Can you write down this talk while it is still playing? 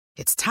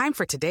It's time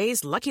for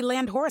today's Lucky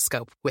Land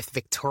horoscope with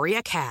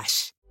Victoria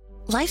Cash.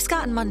 Life's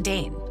gotten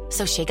mundane,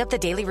 so shake up the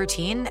daily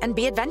routine and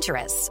be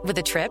adventurous with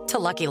a trip to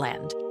Lucky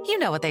Land. You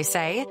know what they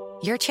say,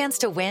 your chance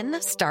to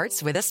win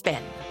starts with a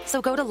spin.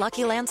 So go to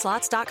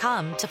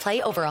LuckyLandSlots.com to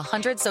play over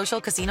 100 social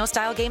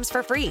casino-style games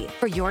for free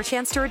for your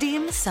chance to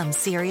redeem some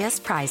serious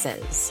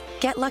prizes.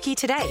 Get lucky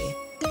today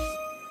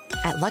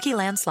at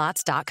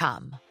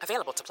LuckyLandSlots.com.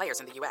 Available to players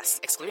in the U.S.,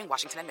 excluding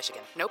Washington and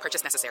Michigan. No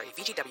purchase necessary.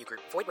 VGW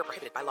Group. Void where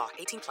prohibited by law.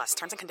 18+.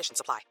 Terms and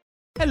conditions apply.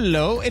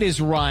 Hello, it is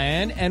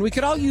Ryan, and we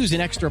could all use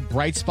an extra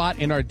bright spot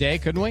in our day,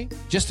 couldn't we?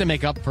 Just to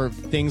make up for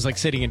things like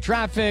sitting in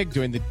traffic,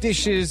 doing the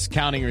dishes,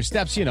 counting your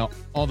steps,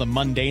 all the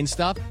mundane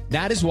stuff.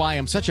 That is why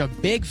I'm such a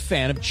big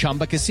fan of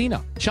Chumba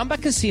Casino. Chumba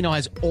Casino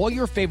has all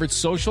your favorite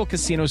social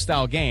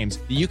casino-style games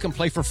that you can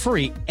play for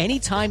free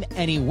anytime,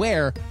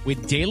 anywhere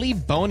with daily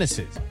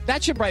bonuses.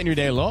 That should brighten your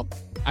day a little.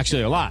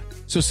 Actually, a lot.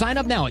 So sign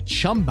up now at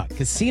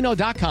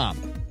ChumbaCasino.com.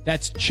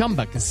 That's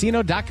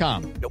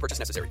ChumbaCasino.com. No purchase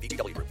necessary.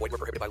 VGW Group. Void where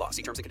prohibited by law.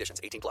 See terms and conditions.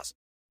 18+.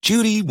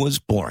 Judy was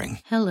boring.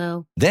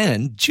 Hello.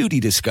 Then Judy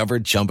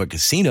discovered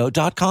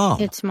ChumbaCasino.com.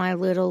 It's my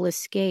little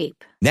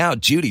escape. Now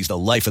Judy's the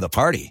life of the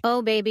party.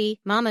 Oh, baby,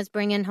 mama's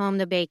bringing home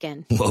the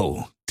bacon.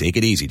 Whoa, take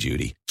it easy,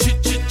 Judy.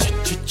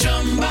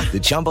 The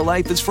Chumba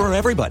life is for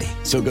everybody.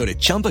 So go to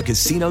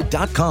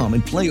ChumbaCasino.com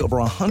and play over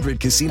 100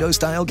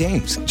 casino-style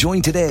games.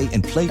 Join today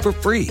and play for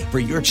free for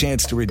your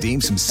chance to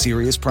redeem some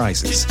serious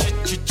prizes.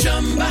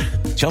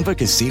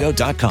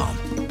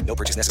 ChumbaCasino.com. No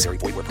purchase necessary.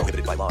 Void where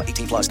prohibited by law.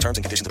 18+. Terms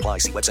and conditions apply.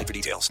 See website for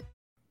details.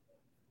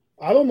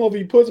 I don't know if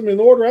he puts them in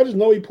order. I just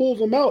know he pulls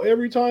them out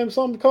every time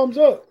something comes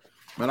up.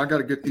 Man, I got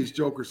to get these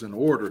jokers in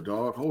order,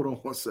 dog. Hold on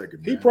 1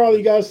 second. He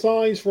probably got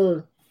signs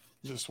for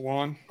just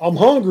one. I'm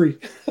hungry.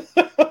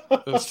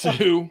 There's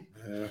two.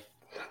 Yeah.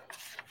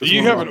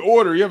 You have an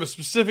order. You have a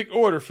specific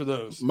order for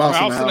those.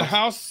 Mouse in the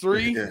house,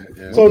 3. Yeah.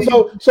 So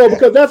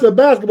because that's a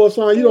basketball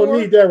sign, you don't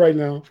need that right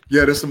now.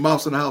 Yeah, there's some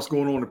mouse in the house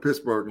going on in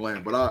Pittsburgh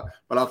land, but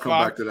I'll come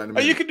back to that in a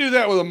minute. You can do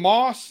that with a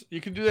moss.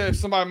 You can do that if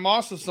somebody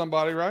mosses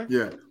somebody, right?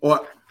 Yeah.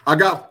 Or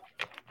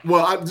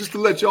just to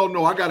let y'all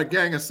know, I got a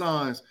gang of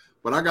signs,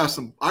 but I got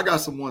some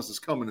ones that's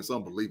coming that's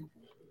unbelievable.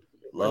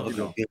 Love a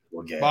good game.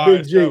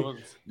 Big G.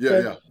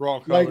 Yeah.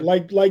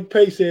 Like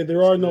Pay said,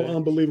 there are no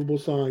unbelievable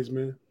signs,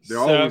 man. There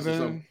always is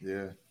some.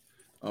 Yeah.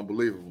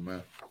 Unbelievable,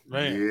 man.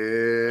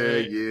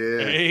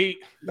 Yeah. 8.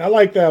 I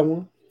like that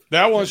one.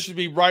 That one should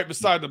be right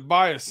beside the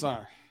bias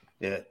sign.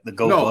 Yeah. The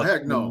go. No,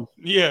 heck no.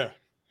 Yeah.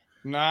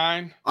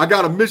 9. I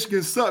got a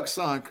Michigan Sucks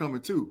sign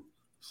coming too.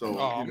 So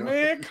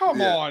man,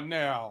 come on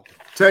now.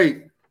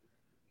 Tate,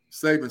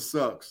 Saban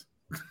sucks.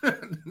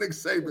 Nick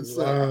Saban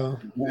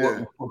sucks.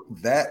 Yeah.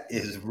 That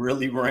is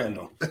really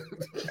random.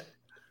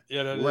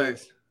 Yeah, that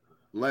is.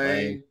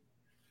 Lane.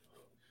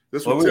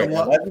 This Are one, we at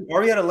 11?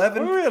 Are we at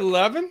 11? Are we at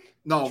 11?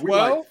 No,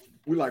 12?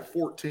 we like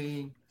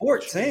 14.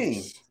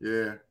 14.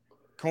 Yeah.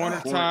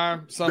 Corner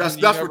time.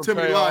 That's for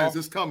Timmy Lyons.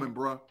 It's coming,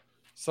 bro.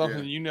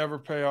 Something you never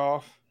pay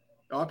off.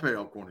 I pay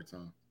off corner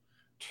time.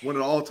 One of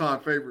the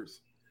all-time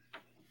favorites.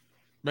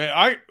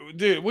 Man,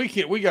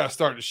 we got to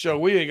start the show.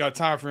 We ain't got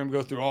time for him to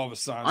go through all the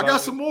signs. I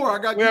got some more.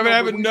 We have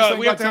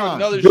to have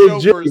another show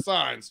for his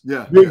signs.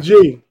 Yeah. Big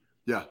G.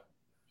 Yeah.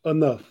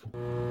 Enough.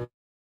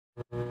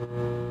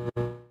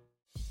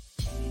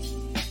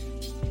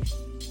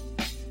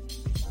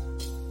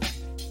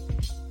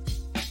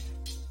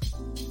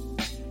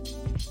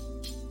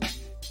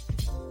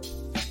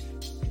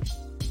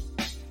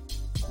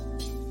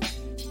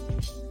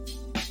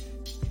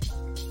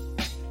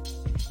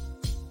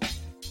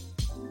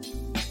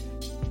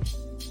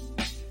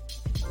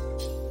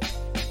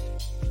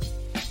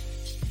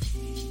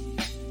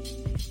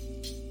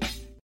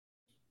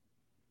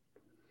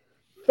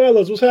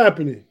 Fellas, what's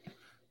happening?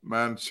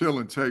 Man,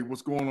 chilling, Tate.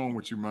 What's going on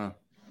with you, man?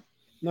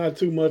 Not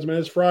too much, man.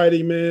 It's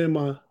Friday,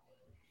 man.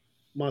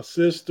 My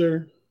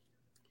sister,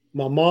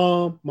 my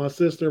mom's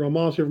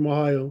here from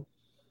Ohio.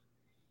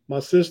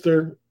 My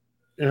sister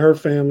and her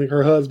family,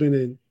 her husband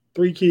and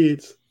 3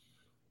 kids,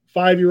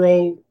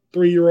 5-year-old,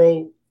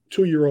 3-year-old,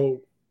 2-year-old.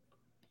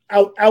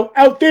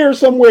 Out there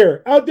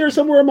somewhere. Out there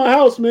somewhere in my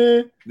house,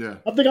 man. Yeah.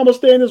 I think I'm gonna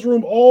stay in this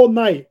room all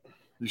night.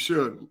 You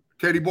should.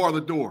 Katie, bar the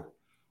door.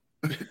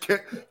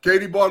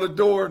 Katie bar the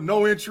door,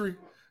 no entry.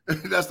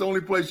 That's the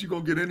only place you're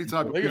gonna get any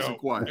type of peace and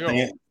quiet.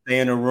 Stay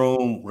in a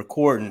room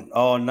recording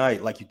all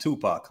night like you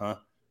Tupac, huh?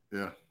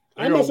 Yeah.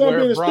 I must have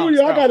been in the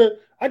studio.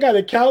 I got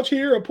a couch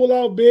here, a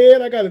pull-out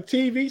bed, I got a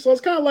TV. So it's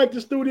kind of like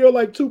the studio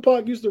like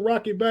Tupac used to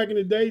rock it back in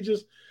the day.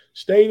 Just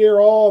stay there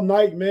all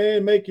night,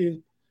 man,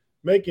 making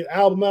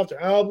album after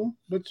album.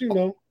 But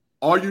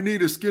all you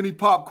need is skinny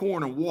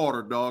popcorn and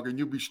water, dog, and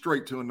you'll be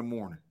straight till in the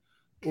morning.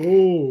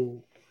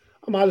 Oh.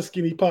 I'm out of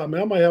skinny pop,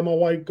 man. I might have my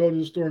wife go to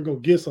the store and go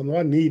get something.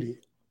 I need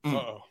it.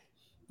 But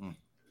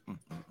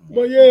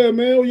yeah,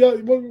 man, why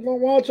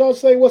don't y'all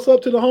say what's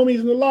up to the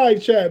homies in the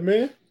live chat,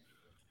 man?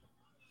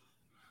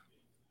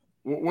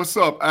 What's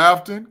up,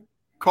 Afton,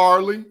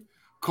 Carly,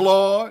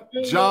 Claude,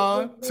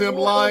 John, Tim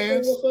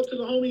Lyons. What's up to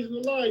the homies in the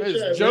live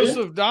chat,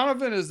 Joseph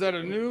Donovan, is that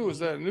a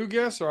new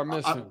guest, or I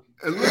missed him?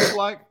 It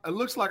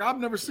looks like I've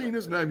never seen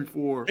his name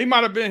before. He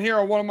might have been here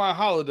on one of my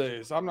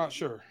holidays. I'm not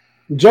sure.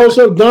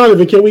 Joseph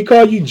Donovan, can we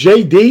call you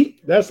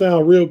JD? That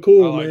sounds real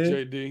cool, I like man.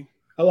 JD.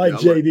 I like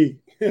JD.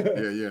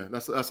 Yeah.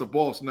 That's a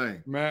boss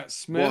name. Matt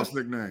Smith. Boss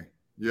nickname.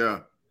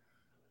 Yeah.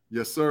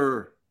 Yes,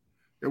 sir.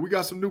 Yeah, we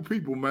got some new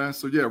people, man.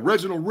 So yeah,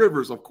 Reginald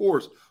Rivers, of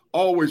course,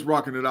 always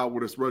rocking it out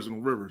with us,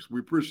 Reginald Rivers. We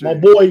appreciate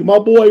it. My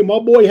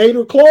boy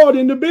Hater Claude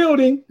in the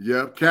building.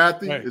 Yeah,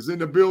 Kathy is in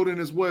the building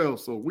as well.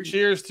 So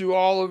cheers to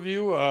all of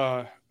you.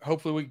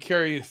 Hopefully we can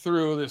carry you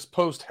through this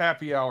post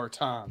happy hour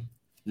time.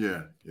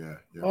 Yeah.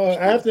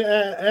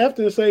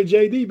 After say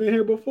JD been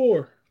here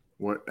before.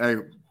 What? Hey,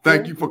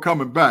 thank you for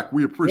coming back.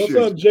 We appreciate it.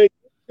 What's up,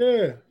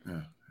 JD?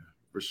 Yeah.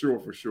 For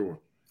sure.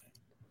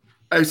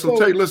 Hey, so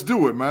Tate, let's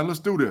do it, man. Let's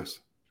do this.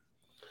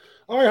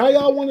 All right, how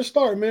y'all want to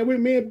start, man?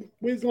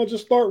 We're gonna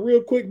just start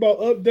real quick about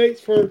updates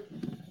for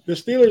the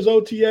Steelers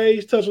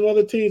OTAs, touch on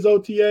other teams'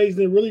 OTAs,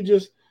 then really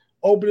just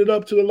open it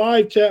up to the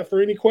live chat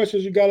for any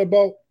questions you got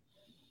about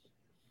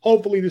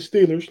hopefully the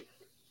Steelers.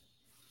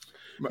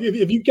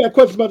 If you got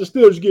questions about the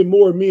Steelers, you get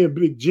more of me and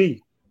Big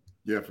G.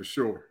 Yeah, for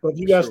sure. But if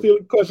you got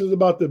questions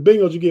about the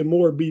Bengals, you get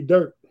more of B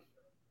Dirt.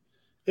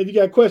 If you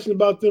got questions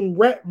about them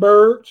rat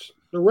birds,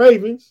 the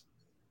Ravens,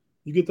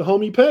 you get the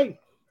homie Pay.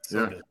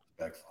 Yeah.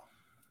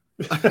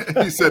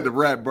 He said the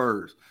rat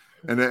birds.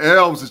 And the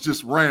elves is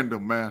just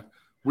random, man.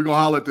 We're going to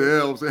holler at the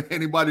elves.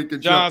 Anybody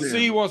can John jump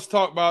C. in. wants to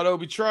talk about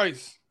Obi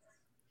Trice.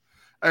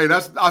 Hey,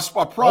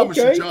 I promise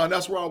you, John,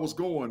 that's where I was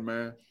going,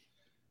 man.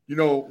 You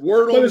know,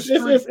 word on the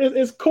street.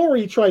 It's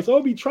Corey Trice.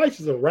 Obi Trice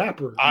is a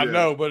rapper. I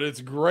know, but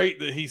it's great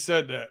that he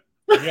said that.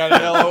 He got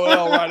an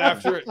LOL right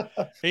after it.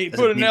 He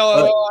put an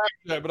LOL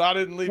after that, but I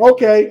didn't leave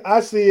it. I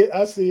see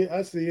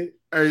it.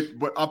 Hey,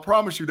 but I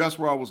promise you that's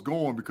where I was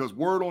going, because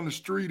word on the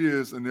street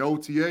is in the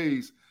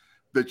OTAs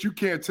that you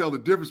can't tell the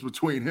difference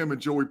between him and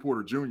Joey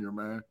Porter Jr.,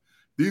 man.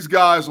 These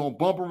guys on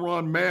bump and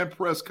run, man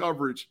press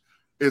coverage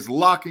is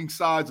locking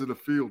sides of the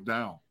field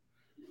down.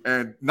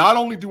 And not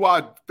only do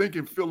I think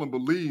and feel and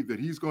believe that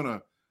he's going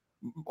to,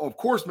 of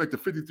course, make the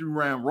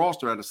 53-round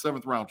roster at a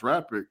 7th-round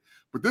draft pick,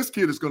 but this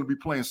kid is going to be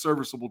playing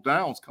serviceable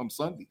downs come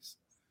Sundays.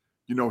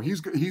 You know,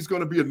 he's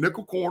going to be a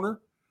nickel corner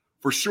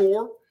for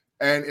sure.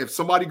 And if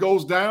somebody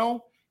goes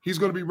down, he's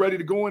going to be ready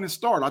to go in and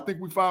start. I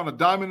think we found a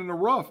diamond in the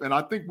rough, and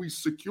I think we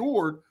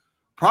secured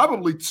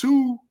probably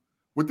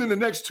within the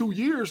next 2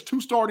 years,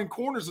 2 starting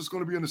corners that's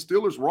going to be in the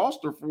Steelers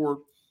roster for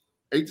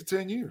 8 to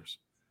 10 years.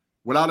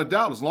 Without a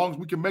doubt, as long as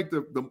we can make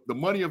the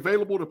money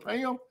available to pay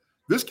him,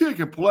 this kid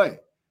can play.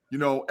 You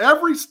know,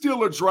 every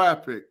Steeler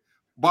draft pick,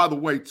 by the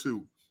way,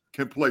 too,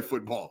 can play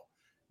football.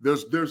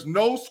 There's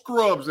no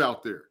scrubs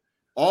out there.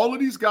 All of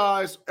these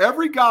guys,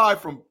 every guy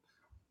from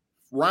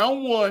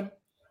round 1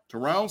 to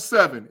round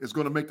 7 is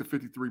going to make the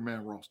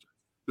 53-man roster.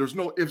 There's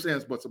no ifs,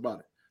 ands, buts about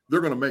it.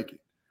 They're going to make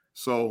it.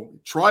 So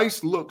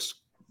Trice looks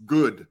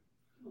good.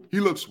 He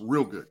looks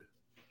real good.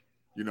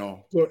 You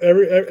know. So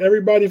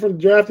everybody from the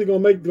draft is gonna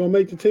make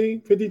the team,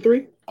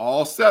 53?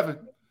 All 7.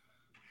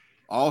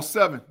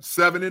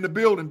 7 in the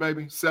building,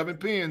 baby. 7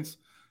 pins.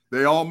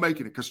 They all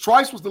making it. Because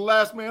Trice was the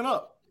last man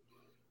up.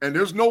 And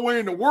there's no way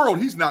in the world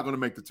he's not going to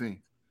make the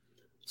team.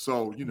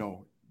 So, you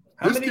know,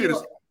 how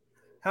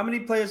many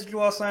players did you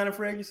all sign in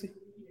free agency?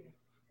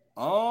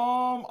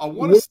 I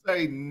want to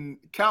say,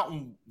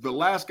 counting the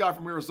last guy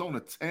from Arizona,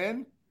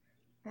 10.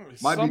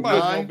 Somebody's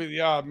going to be the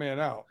odd man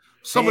out.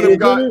 Some of them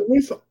guys.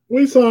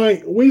 We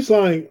signed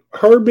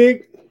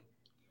Herbig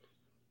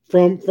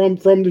from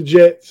the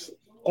Jets,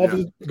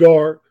 offensive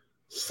guard.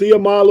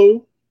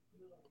 Siamalu.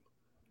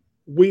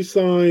 We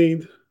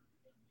signed.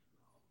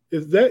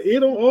 Is that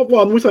it on?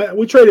 Well,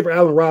 we traded for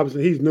Allen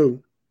Robinson. He's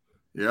new.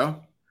 Yeah.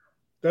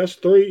 That's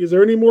 3. Is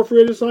there any more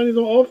free agent signings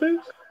on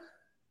offense?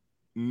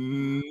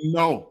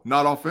 No,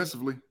 not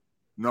offensively.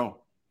 No.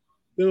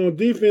 Then on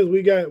defense,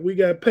 we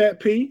got Pat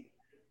P.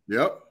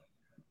 Yep.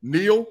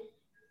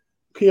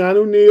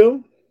 Keanu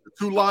Neal. The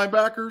 2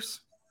 linebackers.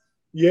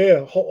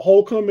 Yeah.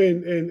 Holcomb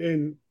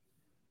and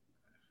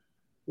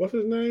what's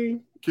his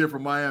name? Kid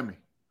from Miami.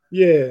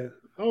 Yeah.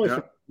 I always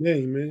forget his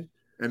name, man.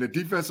 And the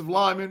defensive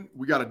lineman,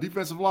 we got a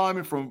defensive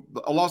lineman from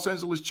the Los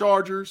Angeles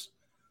Chargers.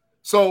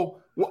 So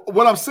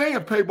what I'm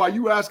saying, Pay, by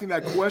you asking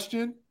that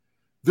question,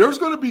 there's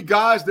going to be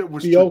guys that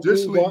was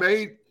traditionally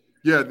made.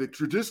 Yeah, that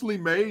traditionally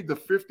made the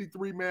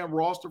 53-man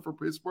roster for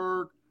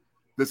Pittsburgh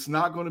that's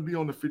not going to be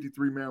on the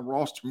 53-man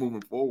roster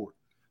moving forward.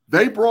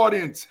 They brought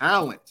in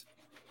talent,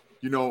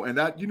 you know, and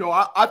that, you know,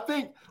 I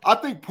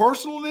think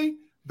personally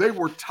they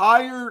were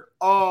tired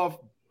of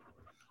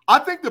 – I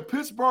think the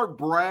Pittsburgh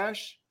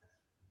brash,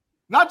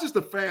 not just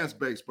the fans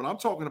base, but I'm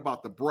talking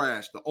about the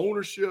brash, the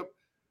ownership.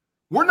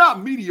 We're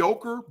not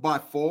mediocre by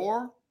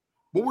far,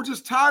 but we're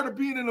just tired of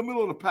being in the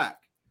middle of the pack.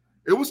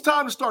 It was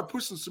time to start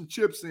pushing some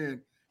chips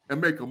in and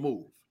make a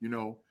move, you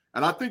know.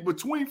 And I think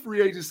between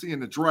free agency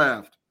and the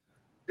draft,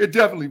 it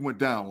definitely went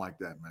down like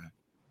that, man.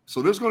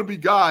 So there's going to be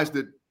guys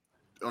that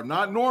are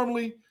not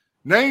normally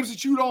Names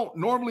that you don't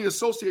normally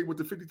associate with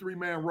the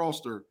 53-man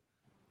roster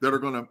that are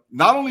going to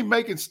not only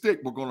make it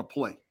stick, but going to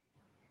play.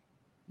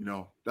 You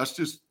know, that's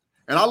just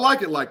 – and I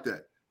like it like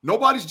that.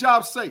 Nobody's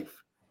job's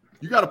safe.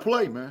 You got to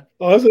play, man.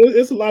 Oh,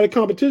 it's a lot of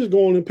competition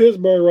going on in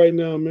Pittsburgh right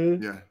now,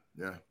 man.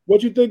 Yeah.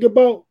 What you think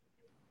about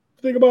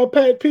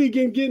Pat P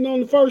getting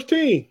on the first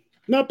team?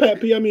 Not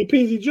Pat P, I mean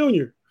PZ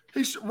Jr.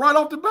 He's right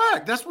off the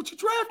back. That's what you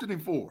drafted him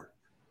for.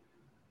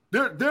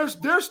 There's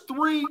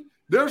three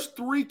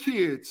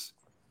kids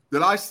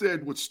that I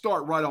said would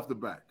start right off the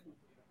back.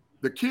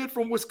 The kid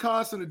from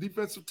Wisconsin, the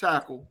defensive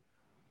tackle,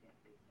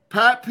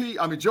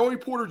 Joey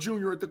Porter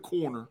Jr. at the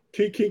corner,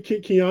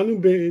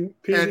 Keanu Benton,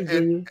 PZ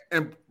Jr.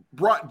 and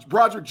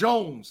Broderick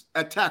Jones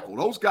at tackle.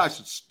 Those guys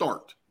should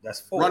start. That's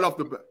 4. Right off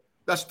the bat.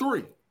 That's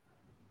 3.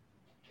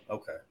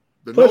 Okay.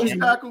 The nose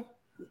tackle.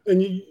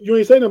 And you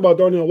ain't saying nothing about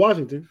Darnell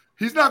Washington.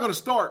 He's not going to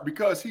start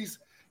because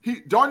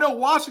Darnell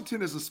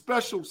Washington is a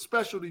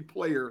specialty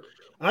player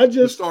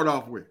to start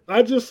off with.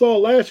 I just saw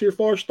last year, as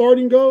far as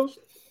starting goes.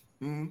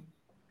 Mm-hmm.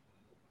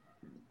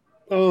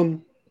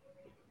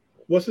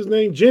 What's his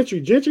name?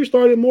 Gentry. Gentry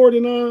started more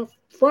than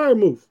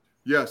Freiermuth.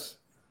 Yes.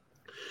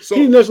 So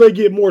he didn't necessarily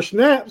get more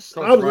snaps.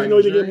 Obviously,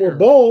 he didn't get more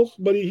balls,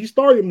 but he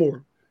started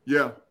more.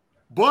 Yeah.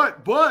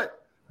 But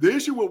the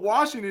issue with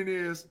Washington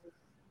is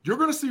you're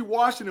going to see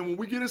Washington when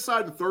we get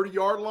inside the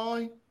 30-yard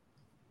line.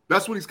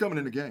 That's when he's coming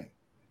in the game.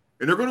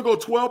 And they're going to go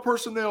 12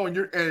 personnel, and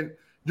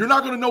you're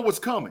not going to know what's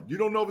coming. You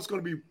don't know if it's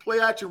going to be play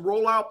action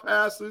rollout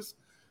passes.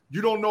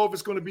 You don't know if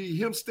it's going to be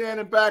him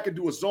standing back and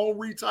do a zone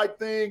read type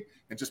thing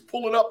and just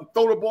pull it up and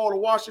throw the ball to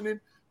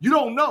Washington. You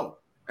don't know.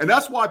 And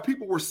that's why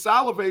people were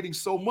salivating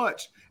so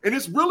much. And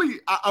it's really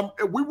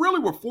we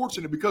really were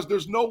fortunate because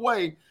there's no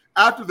way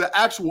after the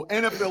actual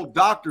NFL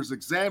doctors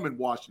examined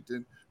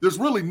Washington, there's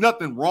really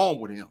nothing wrong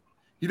with him.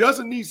 He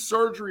doesn't need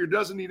surgery or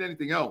doesn't need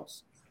anything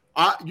else.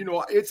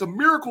 It's a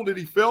miracle that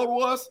he fell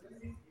to us.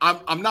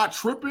 I'm not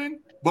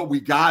tripping, but we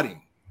got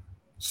him.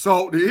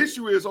 So the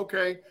issue is,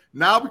 okay,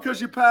 now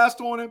because you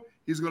passed on him,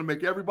 he's going to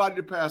make everybody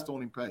that passed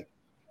on him pay.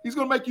 He's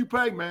going to make you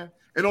pay, man.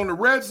 And on the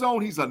red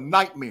zone, he's a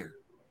nightmare.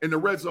 In the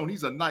red zone,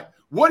 he's a nightmare.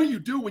 What do you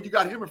do when you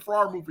got him and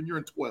Freiermuth and you're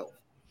in 12?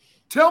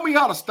 Tell me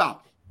how to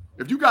stop him.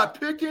 If you got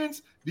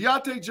Pickens,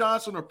 Deontay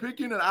Johnson, or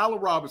Pickens and Allen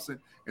Robinson,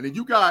 and then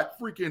you got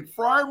freaking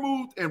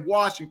Freiermuth and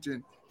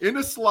Washington in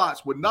the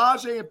slots with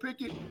Najee and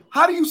Pickett,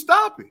 how do you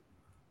stop it?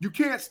 You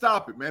can't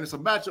stop it, man. It's a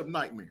matchup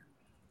nightmare.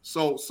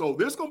 So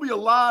there's going to be a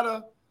lot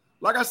of,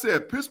 like I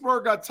said,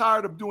 Pittsburgh got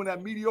tired of doing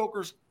that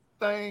mediocre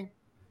thing,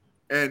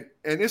 and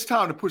it's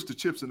time to push the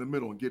chips in the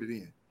middle and get it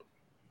in.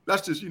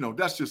 That's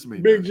just me.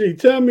 Big G,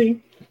 tell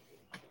me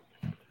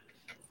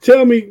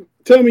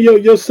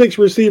your 6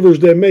 receivers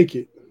that make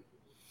it.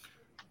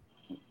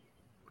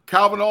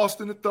 Calvin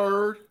Austin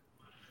III,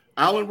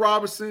 Allen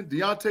Robinson,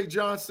 Deontay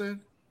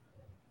Johnson,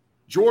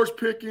 George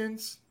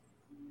Pickens,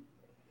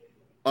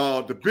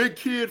 the big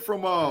kid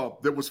from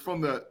that was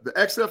from the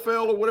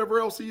XFL or whatever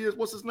else he is.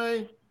 What's his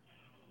name?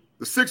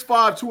 The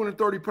 6'5",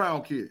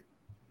 230-pound kid.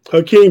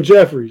 Hakeem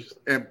Jeffries.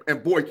 And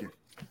Boykin.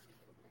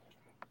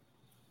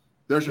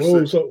 There's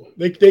your 6. So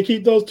they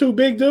keep those 2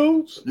 big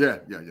dudes? Yeah.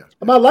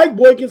 I like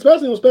Boykin,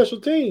 especially on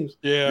special teams.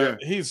 Yeah,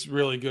 he's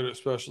really good at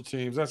special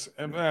teams. That's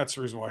the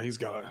reason why he's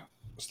got to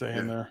stay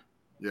in there.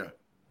 Yeah.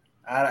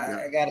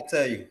 I got to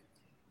tell you,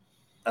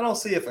 I don't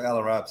see it for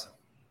Allen Robinson.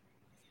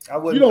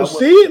 You don't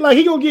see it? Like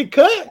he going to get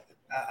cut?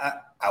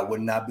 I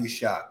would not be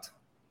shocked.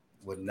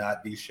 Would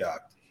not be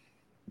shocked.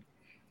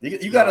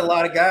 You got a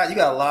lot of guys. You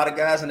got a lot of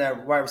guys in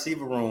that wide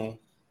receiver room,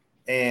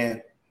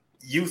 and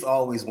youth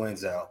always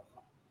wins out.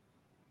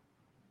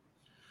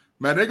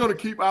 Man, they're going to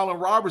keep Allen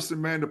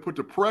Robinson, man, to put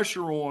the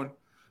pressure on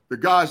the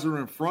guys that are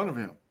in front of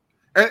him.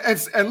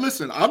 And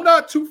listen, I'm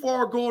not too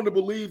far going to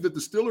believe that the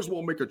Steelers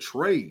won't make a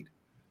trade.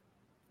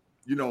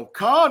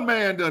 Con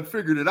Man done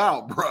figured it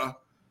out, bruh.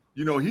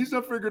 He's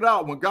done figured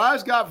out when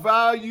guys got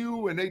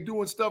value and they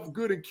doing stuff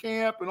good in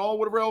camp and all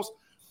whatever else,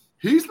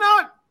 he's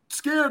not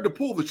scared to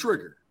pull the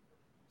trigger.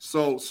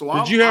 So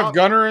did you have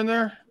Gunner in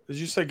there? Did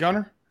you say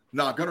Gunner?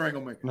 Nah, Gunner ain't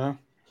gonna make it. No.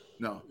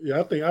 Yeah,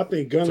 I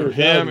think Gunner. So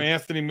him,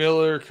 Anthony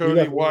Miller,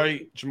 Cody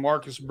White,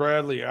 Jamarcus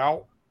Bradley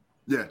out.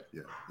 Yeah.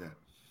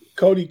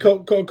 Cody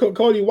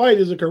White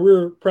is a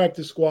career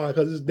practice squad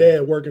because his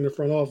dad working in the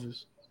front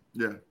office.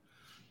 Yeah.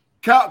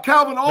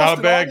 Calvin Austin. Not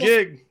a bad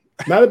gig.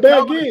 Not a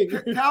bad gig.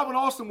 Calvin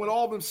Austin with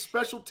all them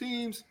special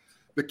teams,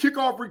 the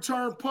kickoff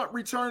return, punt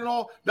return, and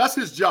all. That's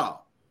his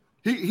job.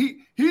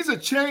 He's a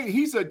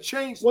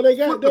change. Well, they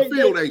got the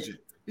field agent.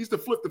 He's the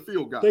flip the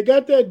field guy. They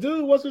got that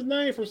dude. What's his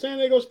name from San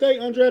Diego State?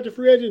 Undrafted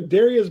free agent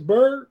Darius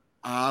Byrd.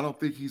 I don't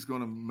think he's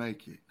going to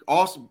make it.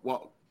 Austin's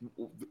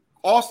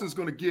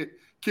going to get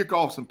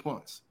kickoffs and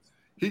punts.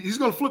 He's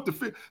going to flip the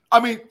field. I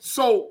mean,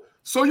 so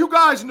you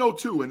guys know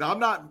too, and I'm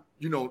not,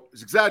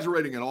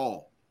 exaggerating at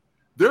all.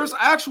 There's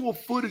actual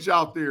footage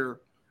out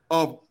there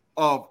of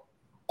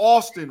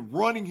Austin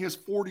running his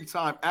 40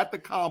 time at the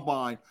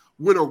combine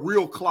with a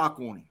real clock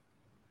on him.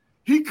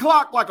 He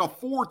clocked like a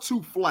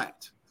 4.2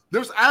 flat.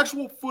 There's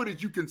actual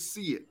footage. You can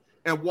see it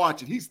and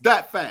watch it. He's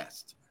that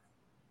fast.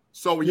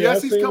 So,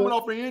 yes, he's coming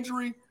off an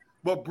injury,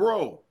 but,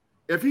 bro,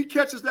 if he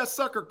catches that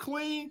sucker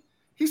clean,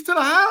 he's to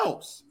the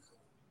house.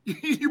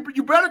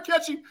 You better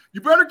catch him.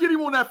 You better get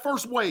him on that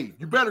first wave.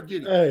 You better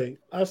get him. Hey,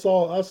 I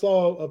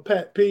saw a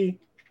Pat P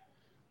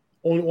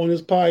on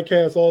his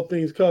podcast, All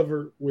Things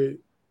Covered, with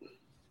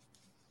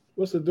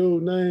what's the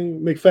dude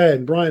name?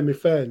 Brian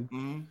McFadden.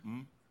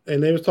 Mm-hmm.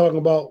 And they was talking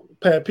about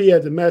Pat P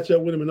had to match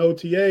up with him in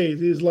OTAs.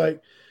 He's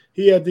like,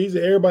 he said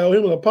everybody owe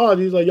him an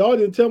apology. He's like, y'all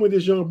didn't tell me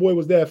this young boy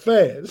was that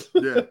fast.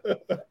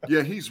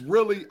 Yeah, he's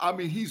really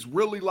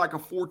like a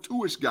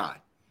 4.2-ish guy.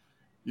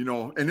 You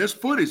know, and there's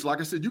footage, like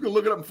I said, you can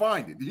look it up and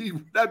find it.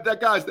 That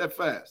guy's that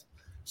fast.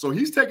 So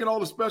he's taking all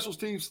the special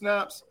team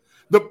snaps.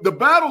 The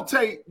battle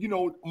tape, you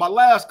know, my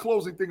last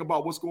closing thing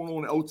about what's going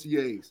on in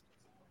OTAs.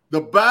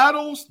 The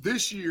battles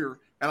this year,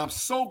 and I'm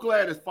so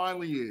glad it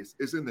finally is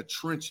in the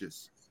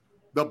trenches.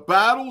 The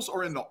battles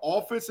are in the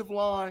offensive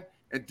line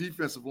and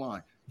defensive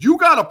line. You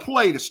got to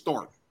play to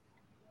start.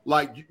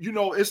 Like, you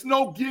know, it's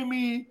no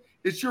gimme.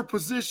 It's your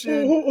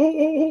position.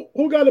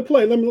 Who got to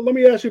play? Let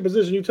me ask you a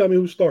position. You tell me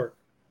who start.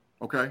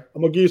 Okay.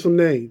 I'm going to give you some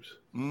names.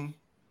 Mm-hmm.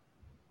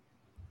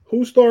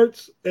 Who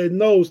starts at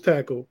nose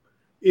tackle?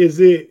 Is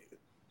it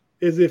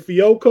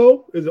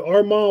Fiocco? Is it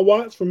Armand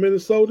Watts from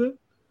Minnesota?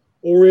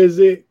 Or is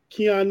it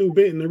Keanu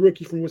Benton, the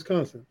rookie from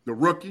Wisconsin? The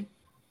rookie.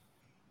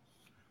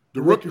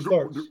 The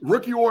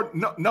rookie or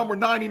number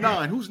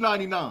 99. Who's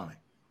 99?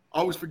 I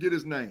always forget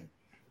his name.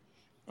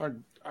 I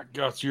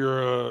got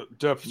your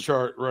depth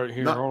chart right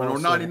here. No,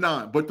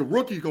 99. But the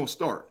rookie's going to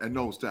start at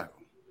nose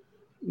tackle.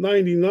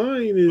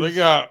 99 is... They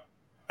got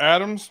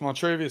Adams,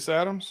 Montrevious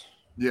Adams.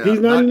 Yeah, he's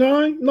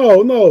 99.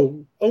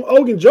 No,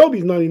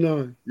 Ogunjobi's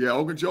 99. Yeah,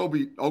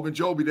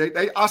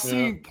 Ogunjobi. I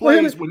seen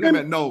plays with him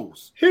at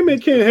nose. Him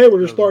and Ken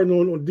Hayward are starting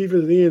on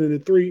defensive end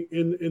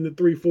in the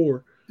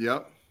 3-4.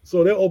 Yep.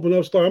 So they'll open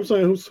up start. I'm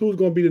saying who's going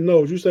to be the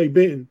nose? You say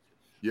Benton.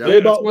 Yeah,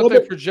 that's what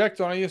they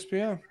project on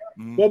ESPN.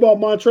 Mm-hmm. What about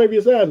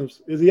Montrevious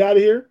Adams? Is he out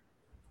of here?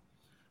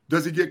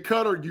 Does he get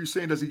cut, or you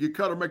saying does he get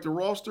cut or make the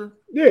roster?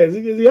 Yeah, is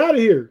he out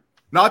of here?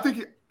 No, I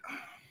think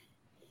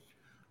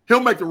he'll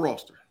make the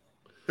roster.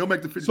 He'll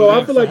make the 50. So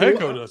I feel like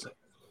Heko doesn't.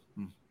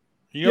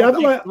 Yeah,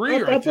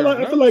 I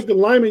feel like the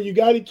lineman you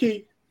got to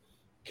keep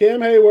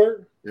Cam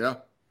Hayward. Yeah.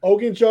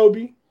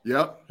 Ogunjobi.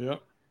 Yep.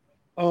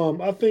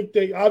 I think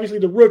they obviously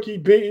the rookie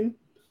Benton.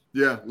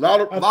 Yeah,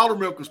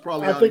 Loudermilk was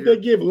probably. I think they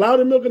give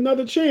Loudermilk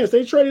another chance.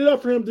 They traded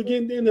up for him to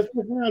get in the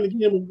fourth round and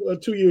get him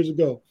 2 years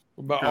ago.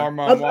 What about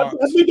Armand Watts?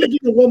 I think they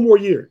give him one more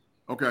year.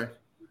 Okay.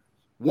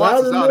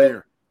 Watts is out of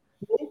here.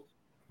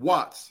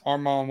 Watts.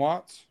 Armand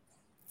Watts.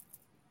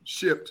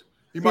 Shipped.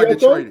 He might get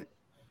traded.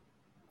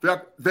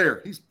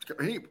 There.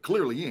 He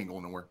clearly ain't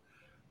going nowhere.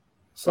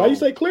 So, why you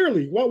say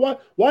clearly?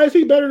 Why is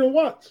he better than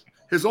Watts?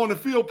 His on the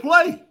field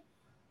play.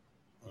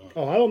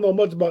 Oh, I don't know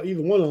much about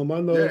either one of them. I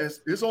know. Yeah,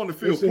 it's on the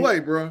field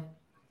play, bro.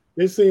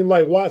 It seemed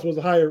like Watts was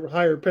a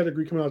higher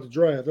pedigree coming out the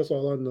draft. That's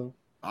all I know.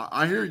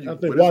 I hear you. I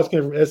think Watts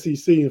came from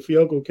SEC and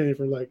Fiocco came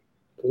from like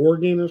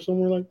Oregon or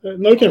somewhere like that.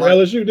 No, he came from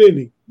LSU, didn't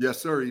he?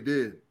 Yes, sir, he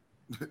did.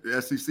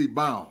 SEC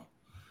bound.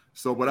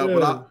 So,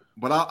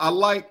 I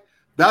like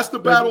that's the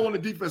battle on the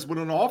defense, but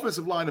on the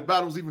offensive line, the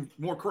battle's even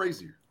more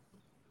crazier.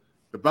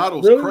 The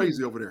battle's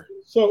crazy over there.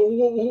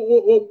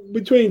 So,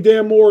 between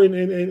Dan Moore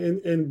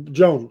and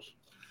Jones.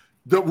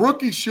 The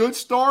rookie should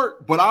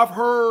start, but I've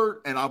heard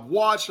and I've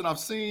watched and I've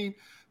seen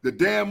that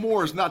Dan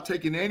Moore is not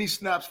taking any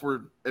snaps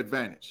for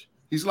advantage.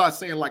 He's not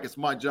saying like it's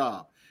my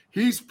job.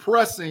 He's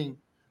pressing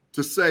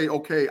to say,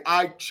 okay,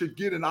 I should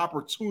get an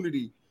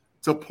opportunity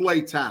to play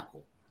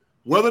tackle.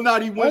 Whether or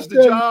not he wins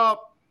the job,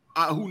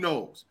 who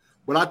knows?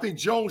 But I think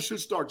Jones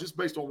should start just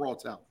based on raw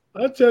talent.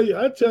 I tell you,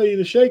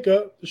 the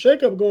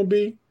shakeup going to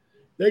be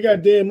they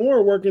got Dan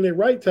Moore working at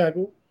right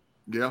tackle.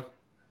 Yeah.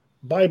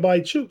 Bye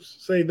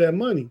Chooks, save that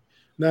money.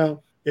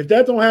 Now, if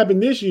that don't happen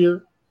this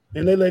year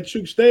and they let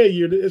Chooks stay a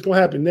year, it's going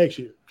to happen next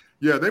year.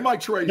 Yeah, they might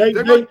trade.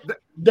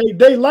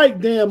 They like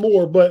Dan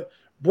Moore, but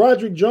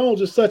Broderick Jones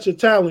is such a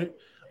talent.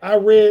 I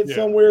read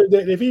somewhere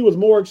that if he was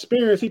more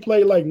experienced, he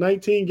played like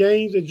 19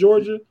 games at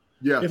Georgia.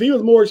 Yeah. If he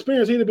was more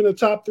experienced, he'd have been a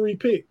top 3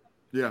 pick.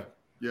 Yeah.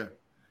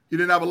 He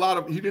didn't have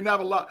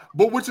a lot,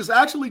 but which is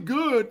actually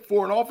good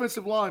for an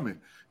offensive lineman.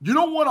 You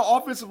don't want an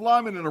offensive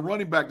lineman and a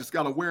running back that's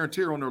got a wear and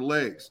tear on their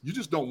legs. You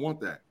just don't want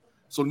that.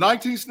 So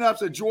 19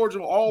 snaps at Georgia,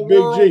 all Big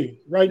world. G,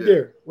 right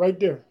there.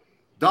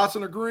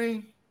 Dotson or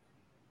Green.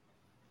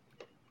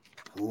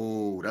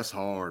 Oh, that's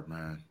hard,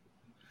 man.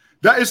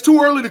 It's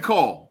too early to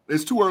call.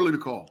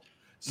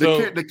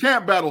 So, the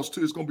camp battles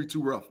too. It's going to be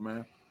too rough,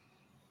 man.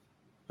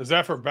 Is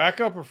that for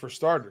backup or for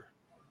starter?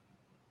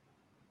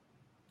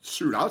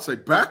 Shoot, I would say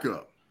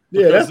backup.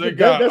 Yeah, they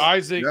got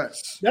Isaac.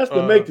 That's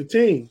to make the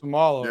team.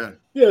 Samalo.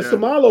 Yeah,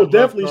 Samalo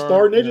definitely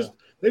starting.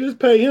 They just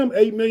pay him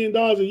 $8 million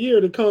a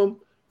year to come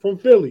from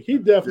Philly.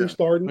 He's definitely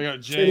starting.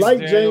 James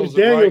Daniel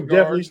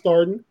definitely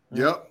starting.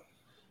 Yep.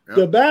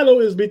 The battle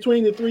is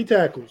between the 3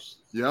 tackles.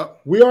 Yep.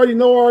 We already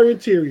know our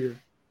interior.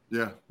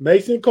 Yeah.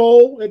 Mason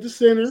Cole at the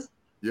center.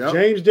 Yep.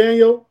 James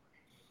Daniel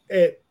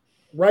at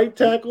right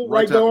tackle,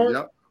 right guard.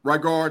 Yep.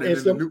 Right guard. And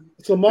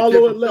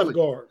Samalo at left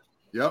guard.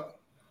 Yep.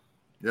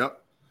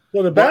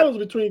 So the battles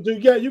between two,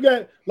 you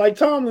got like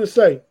Tomlin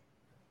say,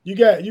 you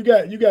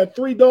got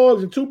 3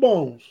 dogs and 2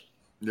 bones.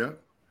 Yeah.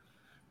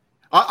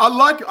 I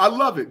like it. I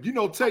love it.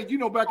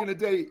 Tate, back in the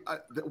day,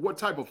 what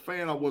type of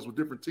fan I was with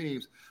different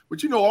teams.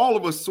 But, all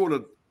of us sort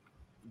of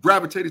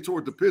gravitated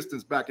toward the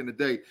Pistons back in the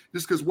day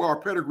just because where our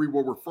pedigree,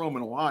 where we're from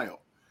in Ohio.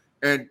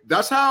 And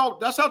that's how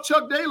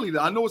Chuck Daly,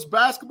 I know it's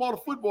basketball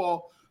to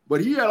football,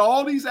 but he had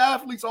all these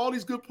athletes, all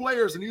these good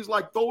players, and he was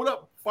like, throw it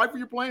up, fight for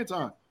your playing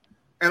time.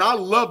 And I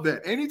love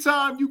that.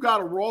 Anytime you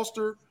got a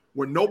roster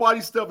where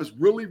nobody's stuff is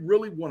really,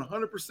 really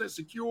 100%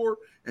 secure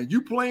and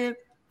you playing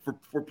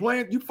for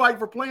playing, you fight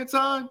for playing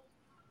time,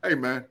 hey,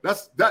 man,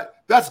 that's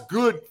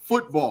good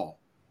football.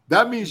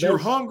 That means you're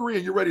hungry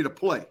and you're ready to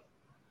play.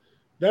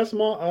 That's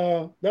my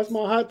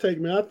hot take,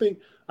 man.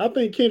 I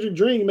think Kendrick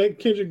Green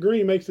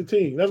makes the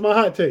team. That's my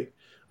hot take.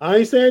 I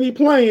ain't saying he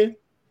playing.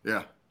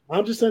 Yeah.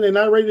 I'm just saying they're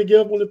not ready to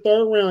give up on the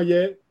 3rd round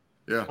yet.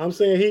 Yeah. I'm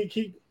saying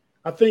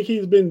I think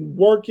he's been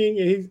working,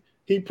 and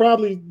he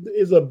probably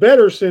is a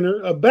better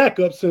center, a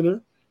backup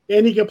center,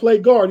 and he can play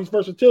guard. He's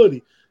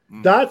versatility.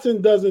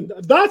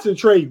 Dotson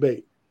trade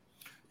bait.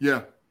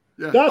 Yeah.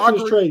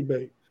 Dotson's trade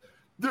bait.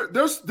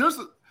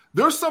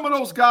 There's some of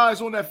those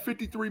guys on that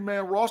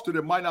 53-man roster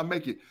that might not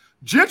make it.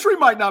 Gentry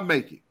might not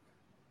make it.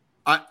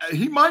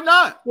 He might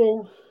not.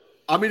 Well,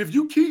 I mean, if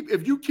you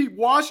keep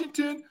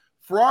Washington,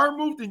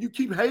 Freiermuth, and you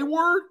keep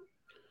Hayward,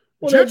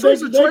 well,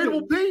 Gentry's a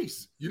tradable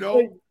piece.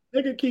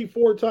 They could keep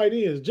 4 tight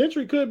ends.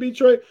 Gentry could be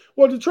trade.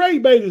 Well, the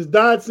trade bait is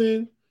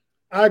Dotson.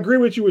 I agree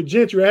with you with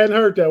Gentry. I hadn't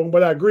heard that one,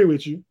 but I agree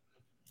with you.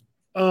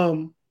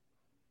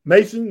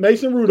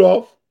 Mason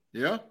Rudolph.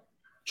 Yeah.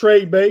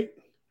 Trade bait.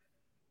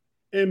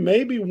 And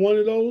maybe one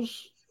of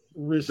those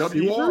receivers.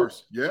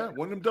 WRs. Yeah,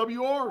 one of them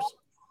WRs.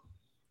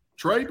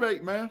 Trade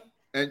bait, man.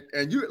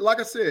 And you,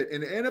 like I said,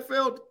 in the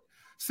NFL,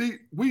 see,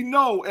 we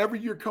know every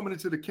year coming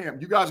into the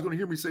camp, you guys are going to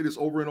hear me say this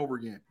over and over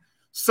again.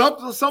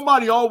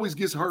 Somebody always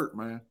gets hurt,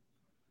 man.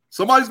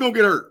 Somebody's going to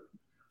get hurt.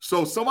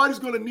 So somebody's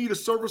going to need a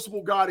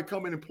serviceable guy to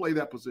come in and play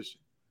that position.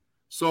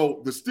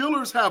 So the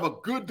Steelers have a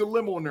good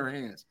dilemma on their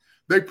hands.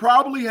 They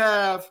probably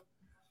have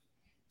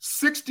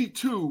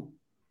 62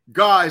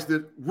 guys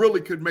that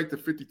really could make the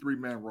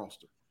 53-man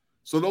roster.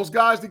 So those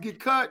guys that get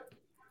cut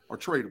are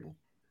tradable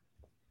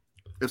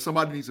if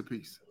somebody needs a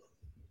piece.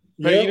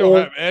 Hey, you don't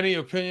have any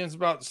opinions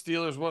about the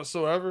Steelers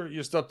whatsoever?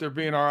 You're just up there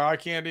being our eye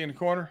candy in the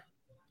corner?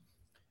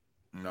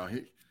 No,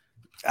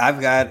 I've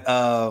got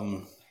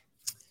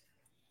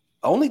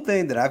only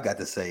thing that I've got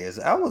to say is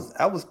I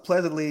was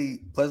pleasantly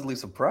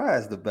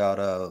surprised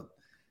about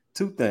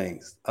 2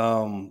 things.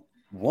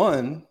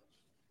 One,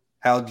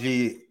 how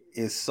G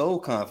is so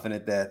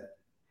confident that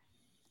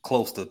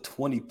close to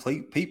 20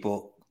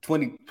 people,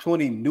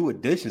 20 new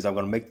additions are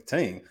going to make the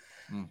team.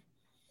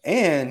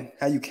 And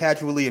how you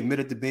casually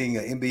admitted to being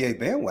an NBA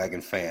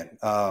bandwagon fan.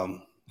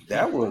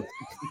 That was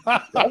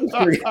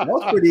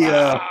pretty.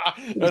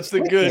 That's a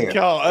good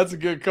call. That's a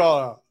good call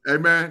out. Hey,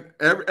 man,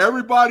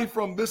 everybody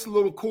from this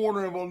little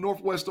corner of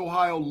Northwest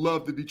Ohio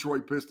loved the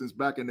Detroit Pistons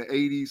back in the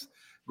 80s,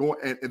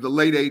 in the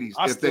late 80s.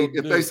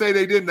 If they say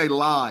they didn't, they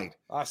lied.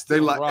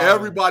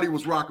 Everybody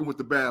was rocking with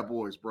the bad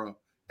boys, bro.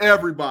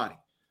 Everybody.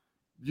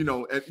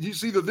 And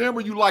it's either them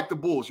or you like the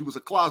Bulls. You was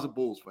a closet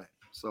Bulls fan.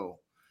 So,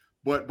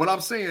 but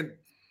I'm saying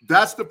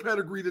that's the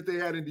pedigree that they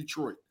had in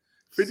Detroit.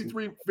 50,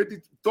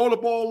 throw the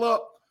ball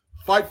up,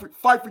 fight for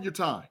your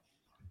time.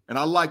 And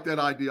I like that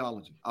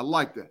ideology. I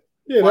like that.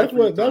 Yeah,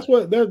 that's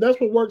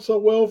what worked so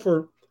well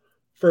for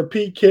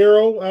Pete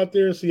Carroll out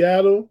there in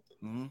Seattle.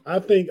 Mm-hmm.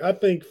 I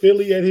think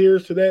Philly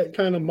adheres to that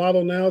kind of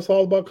model now. It's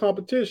all about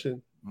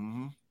competition.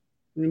 Mm-hmm.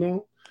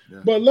 Yeah.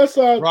 But let's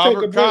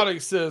Robert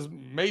Kotick says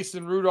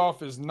Mason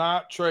Rudolph is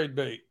not trade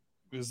bait.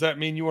 Does that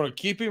mean you want to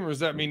keep him, or does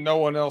that mean no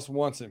one else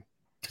wants him?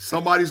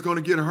 Somebody's going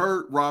to get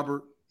hurt,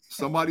 Robert.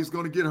 Somebody's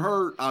going to get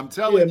hurt. I'm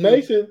telling you.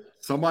 Mason.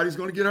 Somebody's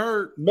going to get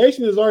hurt.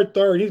 Mason is our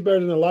 3rd. He's better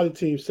than a lot of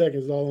teams'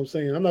 seconds, is all I'm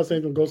saying. I'm not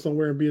saying he's going to go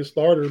somewhere and be a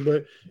starter,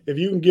 but if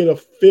you can get a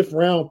 5th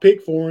round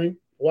pick for him,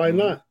 why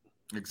not?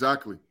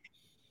 Exactly.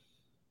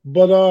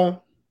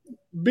 But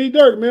B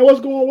Dirk, man,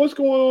 what's going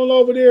on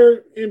over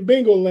there in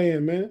Bingo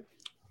Land, man?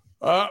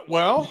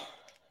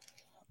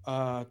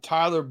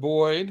 Tyler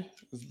Boyd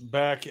is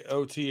back at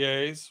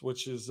OTAs,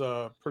 which is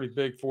pretty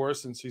big for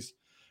us since he's,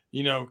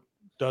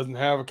 doesn't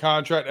have a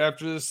contract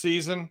after this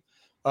season.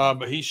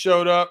 But he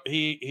showed up.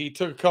 He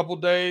took a couple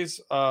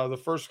days,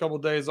 the first couple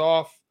of days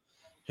off.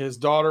 His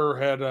daughter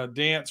had a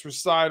dance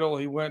recital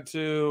he went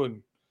to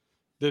and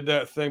did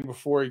that thing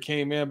before he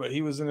came in. But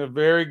he was in a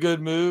very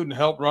good mood and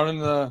helped running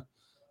the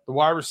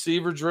wide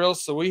receiver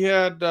drills. So we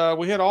had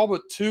all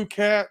but 2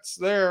 cats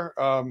there.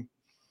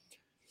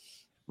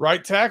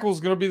 Right tackle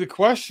is going to be the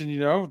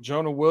question.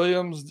 Jonah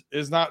Williams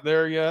is not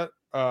there yet.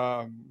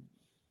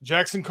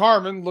 Jackson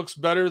Carman looks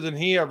better than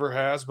he ever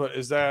has, but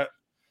is that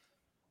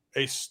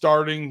a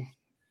starting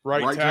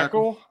right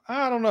tackle?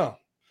 I don't know.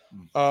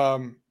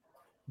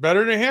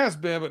 Better than he has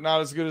been, but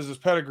not as good as his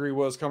pedigree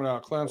was coming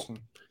out of Clemson.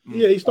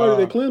 Yeah, he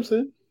started at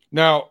Clemson.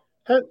 Now,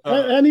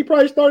 and he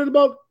probably started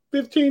about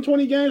 15,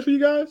 20 games for you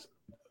guys?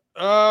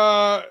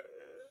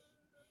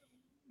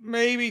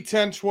 Maybe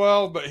 10,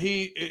 12, but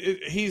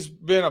he's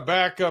been a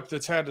backup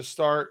that's had to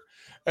start.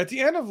 At the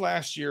end of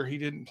last year, he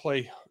didn't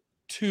play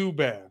too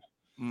bad.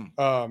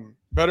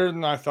 Better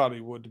than I thought he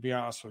would, to be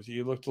honest with you.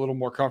 He looked a little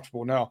more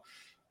comfortable now.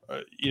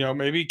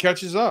 Maybe he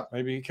catches up.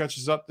 Maybe he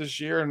catches up this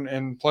year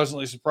and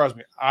pleasantly surprised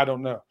me. I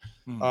don't know.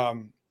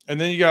 And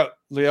then you got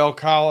Leal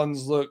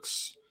Collins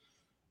looks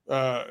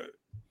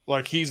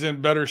like he's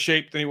in better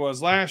shape than he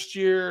was last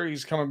year.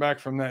 He's coming back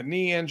from that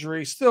knee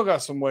injury. Still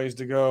got some ways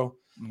to go.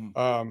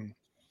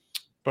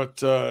 But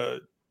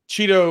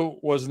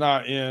Cheeto was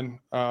not in,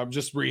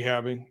 just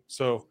rehabbing.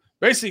 So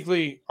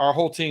basically our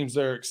whole team's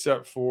there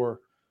except for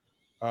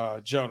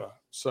Jonah.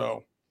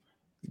 So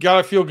got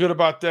to feel good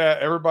about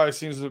that. Everybody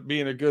seems to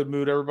be in a good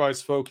mood.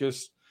 Everybody's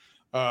focused.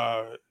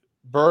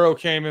 Burrow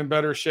came in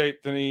better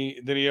shape than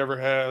he ever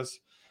has.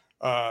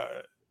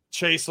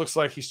 Chase looks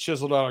like he's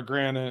chiseled out of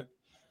granite.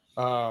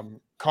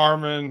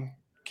 Carmen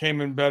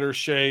came in better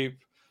shape.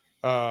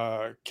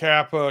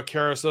 Kappa,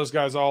 Karras, those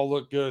guys all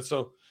look good.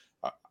 So,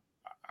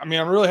 I'm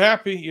really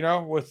happy,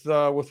 with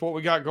what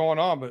we got going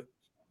on, but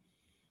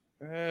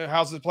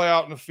how's it play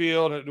out in the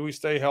field? Do we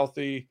stay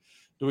healthy?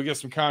 Do we get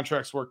some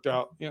contracts worked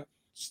out?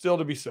 Still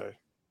to be said.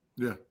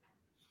 Yeah.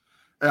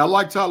 Hey, I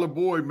like Tyler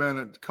Boyd,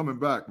 man, coming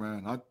back,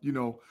 man. I'm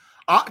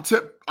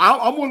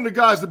one of the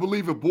guys that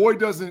believe if Boyd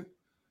doesn't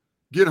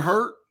get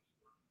hurt,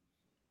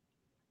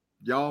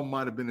 y'all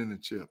might have been in the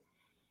chip.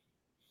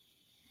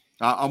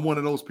 I'm one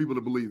of those people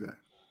that believe that.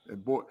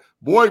 And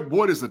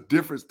Boyd is a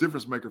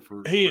difference maker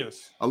for. He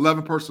is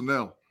 11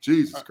 personnel.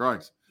 Jesus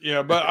Christ.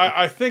 Yeah, but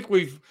I think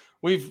we've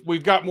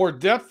got more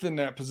depth in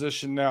that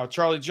position now.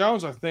 Charlie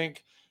Jones, I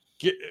think,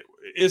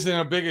 isn't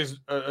a big as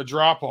a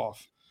drop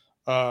off.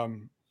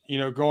 Going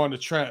to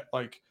Trent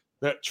like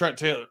that. Trent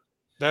Taylor,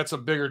 that's a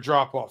bigger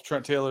drop off.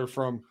 Trent Taylor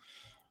from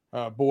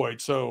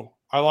Boyd. So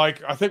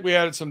I think we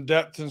added some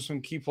depth in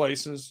some key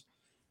places.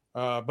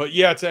 But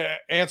yeah, to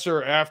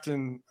answer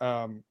Afton,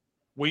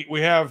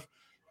 we have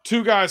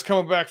two guys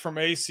coming back from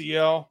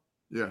ACL.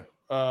 Yeah.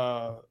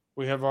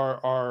 We have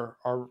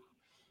our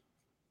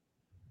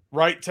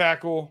right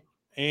tackle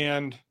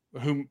and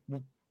who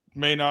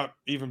may not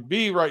even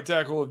be right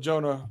tackle if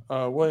Jonah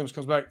Williams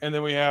comes back. And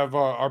then we have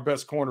our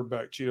best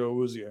cornerback, Cheeto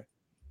Awuzie.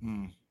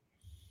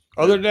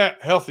 Other than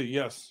that, healthy,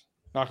 yes.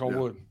 Knock on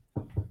wood.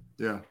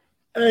 Yeah.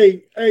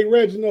 Hey,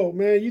 Reginald,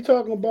 man, you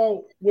talking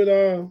about with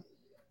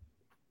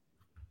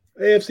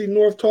AFC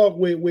North talk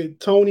with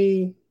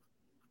Tony.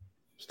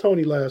 It's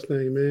Tony last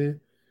name, man.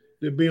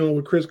 They'll be on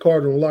with Chris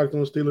Carter on Locked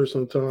On Steelers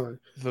sometime.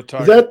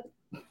 Is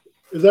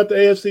that the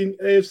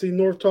AFC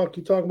North talk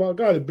you talking about?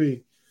 Got to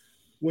be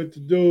with the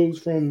dudes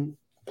from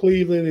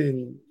Cleveland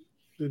and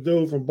the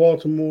dude from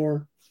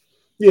Baltimore.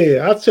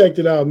 Yeah, I checked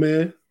it out,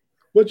 man.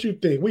 What you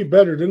think? We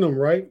better than them,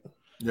 right?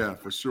 Yeah,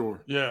 for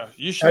sure. Yeah,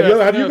 you should.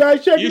 Have you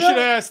guys checked it out? You should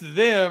ask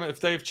them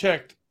if they've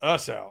checked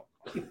us out.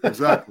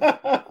 Exactly.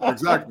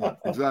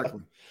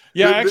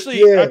 Yeah,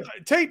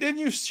 Tate, didn't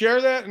you share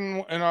that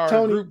in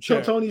our group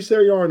chat? Tony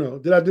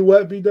Seriano. Did I do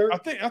what, B-Dirt?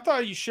 I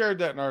thought you shared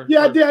that in our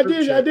I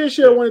did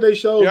share one of their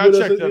shows. Yeah, I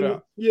checked that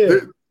out. Yeah.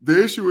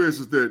 The issue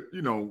is that,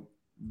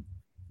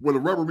 where the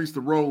rubber meets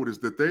the road is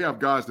that they have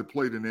guys that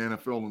played in the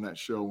NFL on that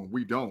show, and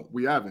we don't.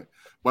 We haven't.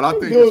 But I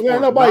think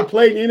nobody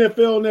played in the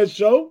NFL on that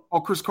show. Oh,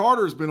 Chris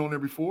Carter has been on there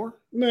before.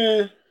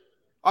 Man.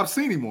 I've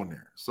seen him on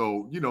there.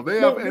 So, they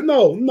have.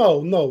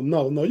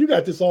 No. You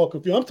got this all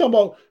confused. I'm talking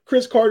about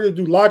Chris Carter to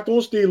do Locked On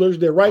Steelers.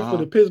 They're right for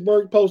the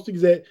Pittsburgh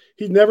Postings that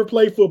he's never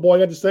played football.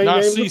 He got the same name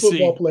as a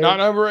football player. Not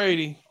number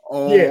 80.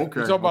 Oh, yeah. Okay.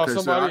 You're talking about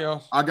somebody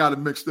else. I got it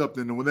mixed up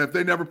then. If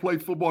they never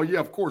played football, yeah,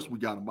 of course we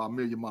got him by a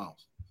million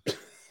miles.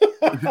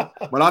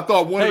 But I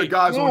thought one of the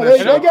guys on that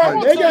show.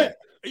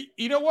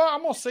 You know what?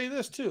 I'm going to say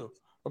this too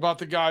about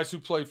the guys who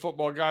played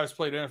football, guys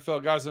played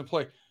NFL, guys that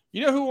play.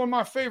 You know who one of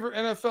my favorite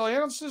NFL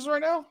analysts is right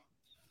now?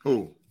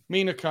 Who?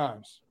 Mina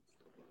Kimes.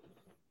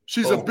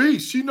 She's a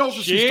beast. She knows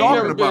what she's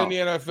talking about. Been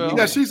in the NFL.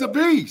 Yeah, she's a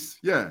beast.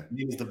 Yeah.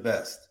 She's the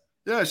best.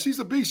 Yeah, she's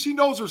a beast. She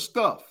knows her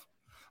stuff.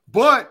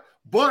 But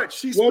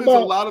she spends a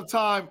lot of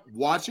time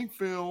watching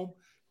film,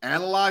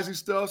 analyzing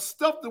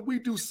stuff that we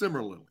do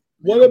similarly.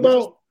 We're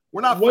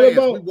not fans.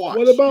 We watch.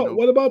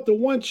 What about the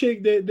one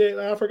chick that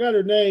I forgot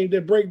her name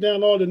that break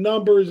down all the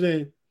numbers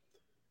and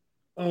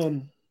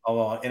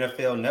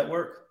NFL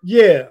Network?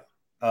 Yeah.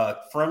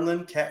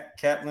 Freeland,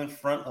 Kaplan,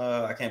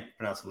 I can't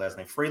pronounce the last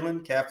name.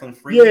 Freeland.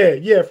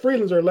 Yeah,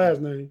 Freeland's her last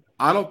name.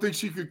 I don't think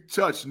she could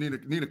touch Nina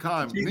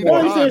Kimes.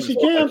 I'm saying she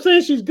can. I'm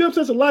saying she's good.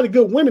 There's a lot of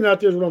good women out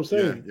there is what I'm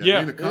saying.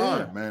 Yeah. Nina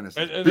Kimes, man. Is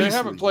and they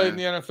haven't played in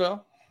the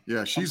NFL.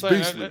 Yeah, she's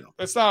beastly.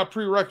 That's not a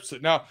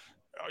prerequisite. Now,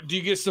 do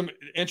you get some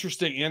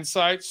interesting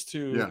insights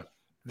to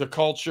the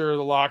culture,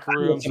 the locker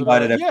room?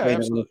 Somebody that played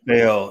in the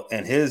NFL,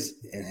 and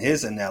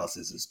his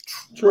analysis is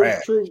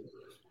trash. True.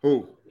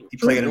 Who? He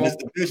played in this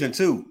division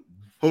too.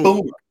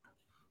 Who?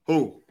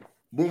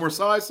 Boomer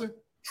Esiason?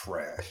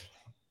 Trash.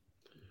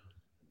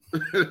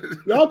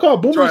 Y'all call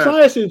Boomer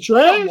Esiason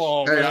trash? Come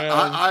on, hey, man.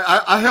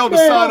 I held the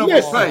sign up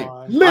for faith.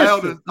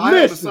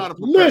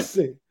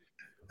 Listen.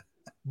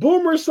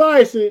 Boomer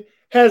Esiason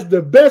has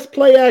the best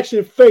play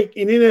action fake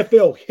in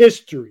NFL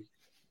history.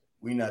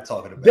 We're not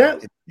talking about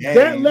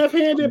that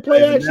left-handed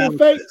play action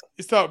fake.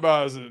 He's talking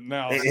about his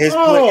analysis.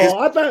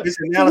 I thought we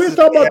was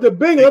talking about the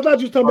Bengals. I thought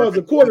you were talking about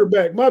the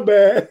quarterback. My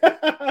bad.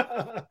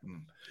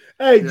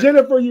 Hey,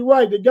 Jennifer, you're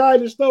right. The guy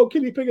that stole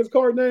Kenny Pickett's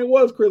card name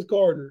was Chris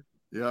Carter.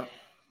 Yeah,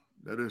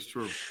 that is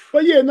true.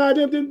 But yeah,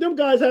 them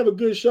guys have a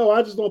good show.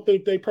 I just don't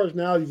think their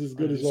personalities as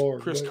good as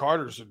ours. Chris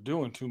Carter's are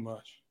doing too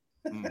much.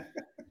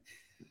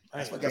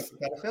 That's what got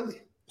out of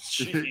Philly.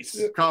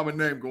 Jeez. Common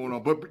name going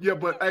on. But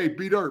hey,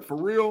 B-Dirt, for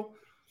real.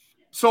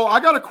 So I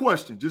got a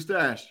question just to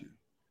ask you.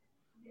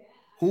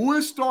 Who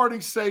is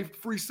starting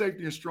free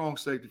safety and strong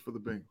safety for the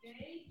Bengals?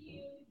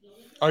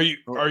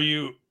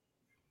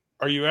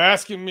 Are you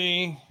asking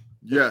me?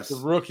 Yes. The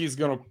rookie's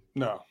gonna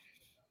no.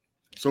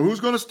 So who's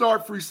gonna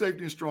start free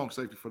safety and strong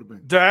safety for the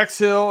Bengals? Dax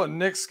Hill and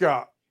Nick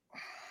Scott.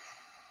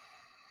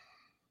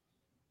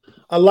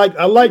 I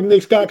like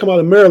Nick Scott come out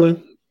of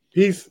Maryland.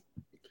 He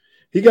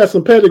got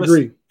some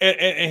pedigree.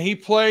 And he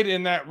played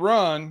in that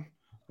run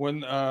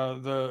when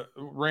the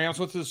Rams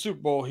went to the Super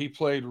Bowl. He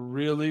played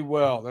really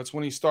well. That's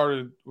when he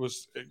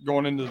was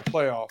going into the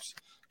playoffs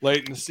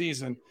late in the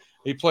season.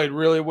 He played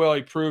really well.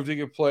 He proved he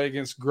could play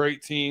against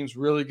great teams,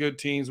 really good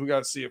teams. We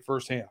got to see it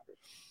firsthand.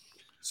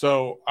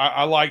 So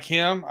I like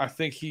him. I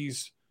think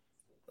he's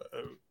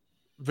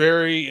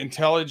very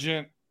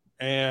intelligent,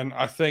 and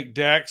I think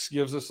Dax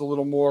gives us a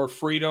little more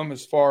freedom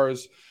as far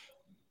as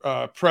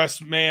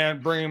press man,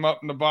 bringing him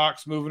up in the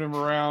box, moving him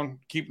around,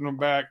 keeping him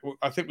back.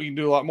 I think we can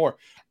do a lot more.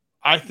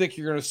 I think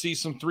you're going to see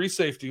some 3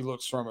 safety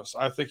looks from us.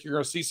 I think you're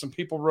going to see some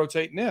people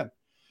rotating in.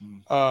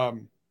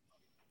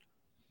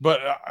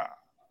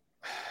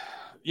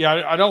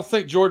 Yeah, I don't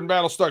think Jordan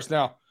Battle starts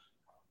now.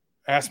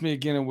 Ask me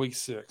again in week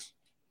 6.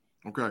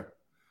 Okay.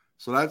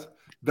 So that's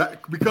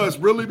because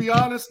really be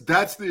honest,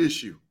 that's the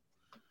issue.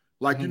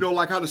 Like,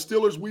 like how the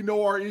Steelers, we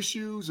know our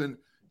issues and,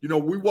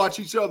 we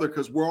watch each other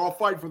because we're all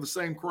fighting for the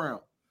same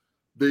crown.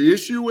 The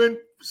issue in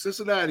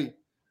Cincinnati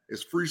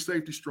is free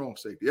safety, strong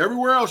safety.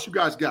 Everywhere else, you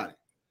guys got it.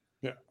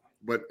 Yeah.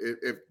 But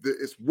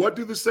it's what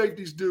do the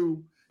safeties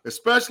do,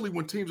 especially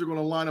when teams are going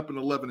to line up in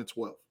 11 and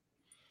 12?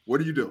 What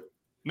do you do?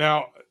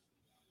 Now,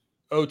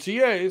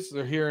 OTAs,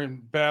 they're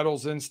hearing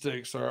Battle's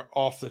instincts are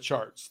off the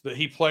charts, that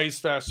he plays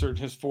faster than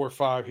his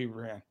 4.5 he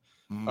ran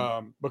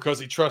because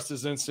he trusts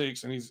his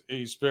instincts and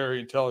he's very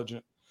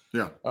intelligent.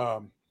 Yeah.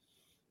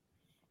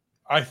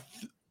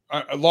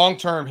 Long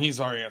term, he's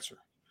our answer.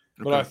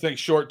 Okay. But I think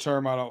short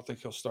term, I don't think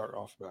he'll start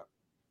off that.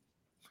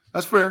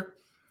 That's fair.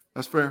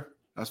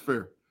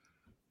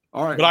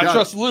 All right. But I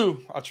trust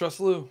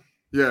Lou.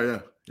 Yeah.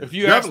 If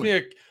you ask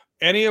me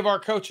any of our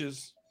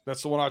coaches,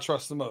 that's the one I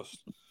trust the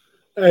most.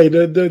 Hey,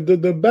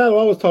 the battle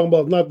I was talking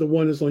about, not the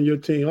one that's on your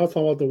team. I was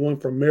talking about the one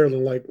from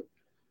Maryland, like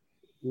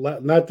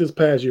not this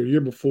past year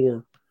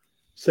before.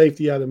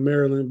 Safety out of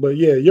Maryland. But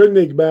yeah, your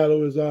Nick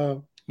battle is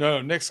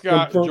no, Nick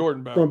Scott and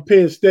Jordan battle. From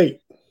Penn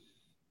State.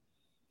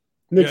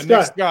 Nick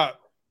Scott,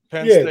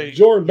 Penn State.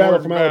 Jordan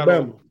battle from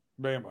Alabama.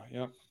 Alabama,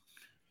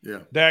 yeah.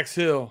 Dax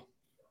Hill.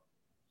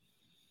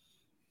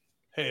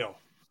 Hail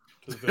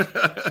to the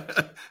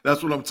victor.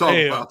 That's what I'm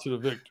talking about. To the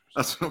victors.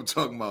 That's what I'm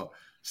talking about.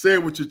 Say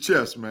it with your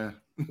chest, man.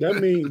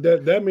 That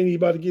mean he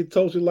about to get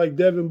toasted like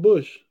Devin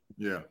Bush.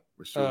 Yeah,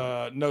 for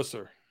sure. No,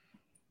 sir.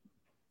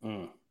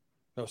 No,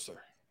 sir.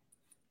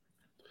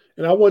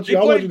 And I want you.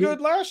 He played good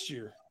last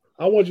year.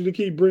 I want you to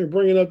keep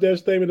bringing up that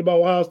statement about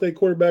Ohio State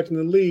quarterbacks in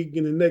the league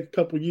in the next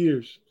couple of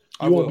years.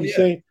 You won't be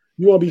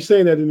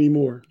saying that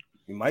anymore.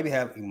 You might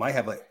have an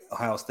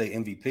Ohio State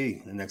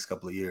MVP in the next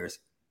couple of years.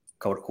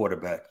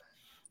 Quarterback.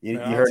 You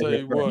heard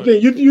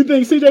it. You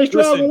think CJ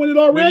Stroud will win it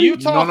already? When you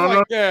talk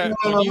like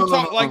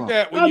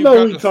that, I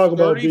know we talk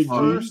about Big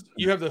G.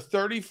 You have the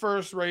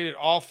 31st rated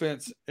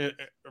offense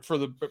for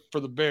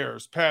the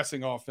Bears,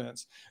 passing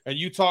offense, and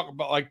you talk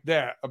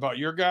about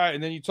your guy,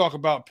 and then you talk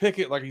about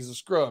Pickett like he's a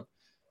scrub.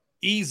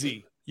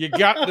 Easy. You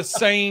got the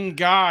same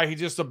guy. He's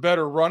just a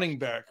better running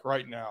back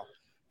right now.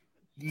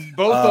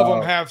 Both of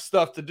them have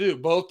stuff to do.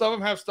 Both of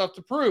them have stuff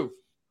to prove.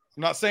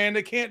 I'm not saying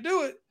they can't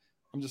do it.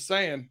 I'm just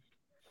saying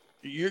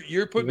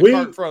you're putting the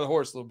cart in front of the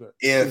horse a little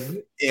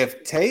bit.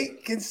 If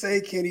Tate can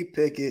say Kenny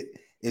Pickett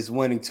is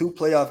winning 2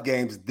 playoff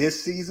games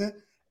this season,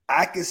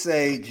 I can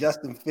say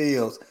Justin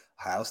Fields,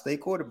 Ohio State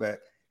quarterback,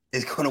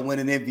 is going to win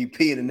an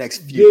MVP in the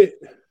next few.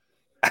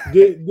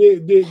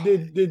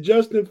 Did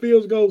Justin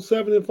Fields go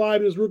 7-5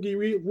 in his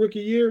rookie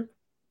year?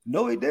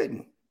 No, he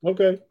didn't.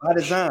 Okay, by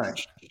design.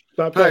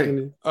 Stop talking to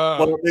me.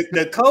 Well,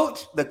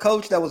 the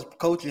coach that was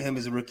coaching him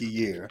his rookie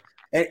year,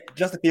 and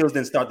Justin Fields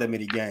didn't start that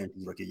many games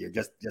his rookie year.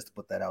 Just to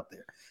put that out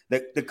there,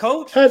 the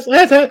coach has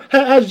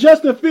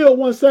Justin Fields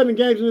won 7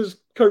 games in his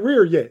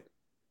career yet?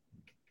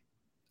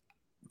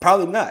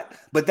 Probably not.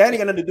 But that ain't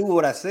got nothing to do with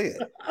what I said.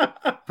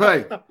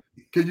 Hey,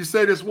 can you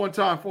say this one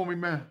time for me,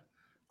 man?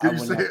 Can you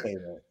say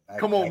it?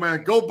 Come on,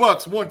 man. Go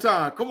Bucks one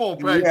time. Come on,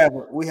 Pay.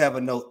 We have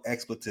a no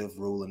expletive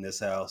rule in this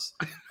house.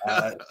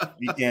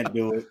 You can't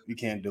do it. You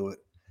can't do it.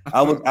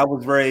 I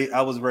was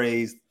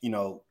raised,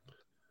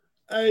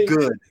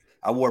 good.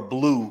 I wore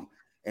blue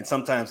and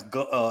sometimes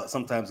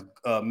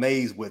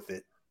Mays with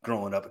it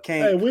growing up. It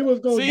can't. Hey, we was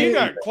going to you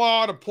got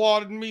Claude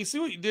applauding me. See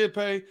what you did,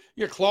 Pay?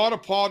 You got Claude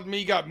applauding me.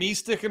 You got me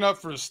sticking up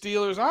for the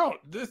Steelers.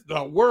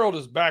 The world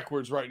is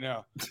backwards right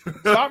now.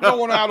 Stop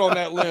going out on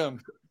that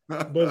limb.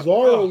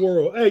 Bizarro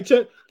world. Hey,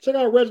 check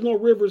out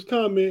Reginald Rivers'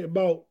 comment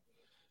about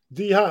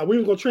D-Hop. We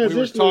were going to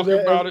transition we were talking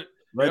about it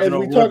as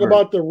we talk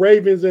about the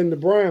Ravens and the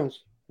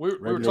Browns. We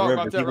were talking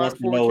about that right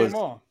before we came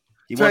on.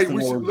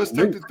 Let's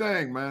take the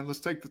thing, man. Let's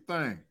take the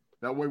thing.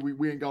 That way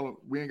we ain't got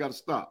to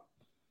stop.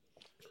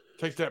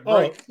 Take that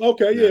break. Oh,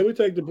 okay, yeah, we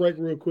take the break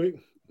real quick.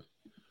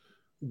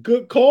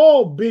 Good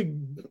call, big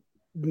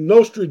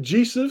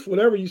Nostrajesus,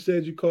 whatever you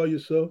said you call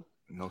yourself.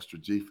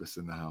 Nostrajesus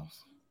in the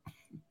house.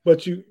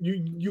 But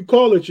you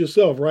call it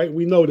yourself, right?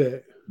 We know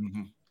that.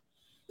 Mm-hmm.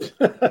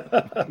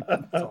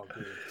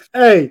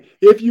 Hey,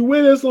 if you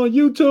with us on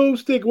YouTube,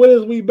 stick with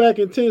us. We back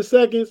in 10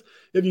 seconds.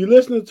 If you're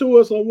listening to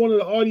us on one of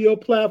the audio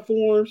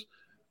platforms,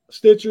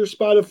 Stitcher,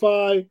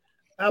 Spotify,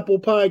 Apple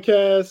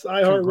Podcasts,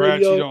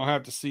 iHeartRadio. You don't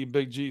have to see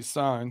Big G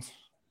signs.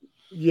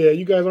 Yeah,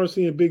 you guys aren't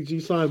seeing Big G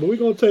signs, but we're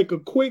going to take a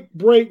quick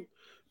break,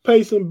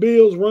 pay some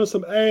bills, run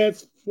some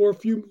ads for a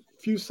few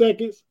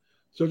seconds.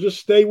 So just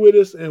stay with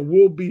us, and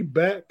we'll be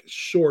back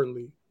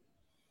shortly.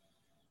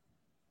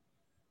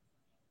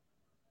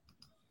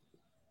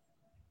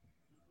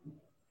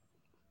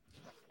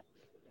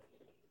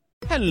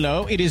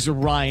 Hello, it is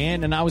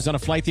Ryan, and I was on a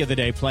flight the other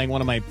day playing one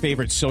of my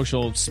favorite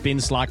social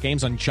spin slot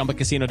games on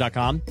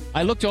ChumbaCasino.com.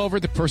 I looked over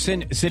at the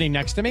person sitting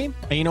next to me,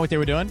 and you know what they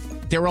were doing?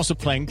 They were also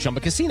playing Chumba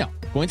Casino.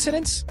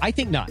 Coincidence? I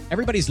think not.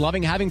 Everybody's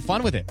loving having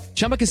fun with it.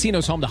 Chumba Casino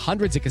is home to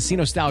hundreds of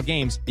casino-style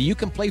games that you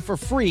can play for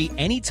free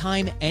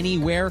anytime,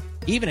 anywhere,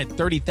 even at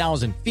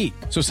 30,000 feet.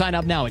 So sign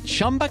up now at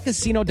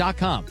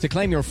ChumbaCasino.com to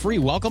claim your free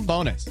welcome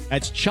bonus.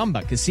 That's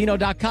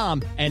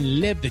ChumbaCasino.com and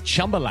live the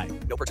Chumba life.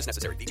 No purchase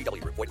necessary.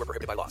 VGW. Void where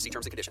prohibited by law. See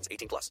terms and conditions.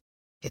 18+.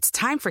 It's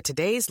time for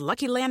today's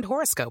Lucky Land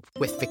horoscope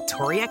with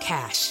Victoria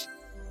Cash.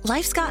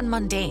 Life's gotten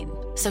mundane,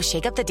 so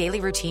shake up the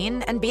daily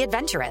routine and be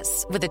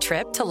adventurous with a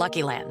trip to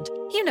Lucky Land.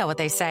 You know what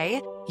they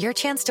say. Your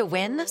chance to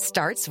win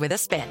starts with a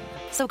spin.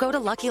 So go to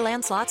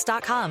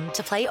LuckyLandSlots.com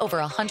to play over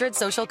 100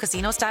 social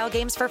casino-style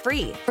games for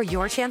free for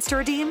your chance to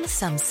redeem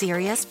some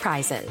serious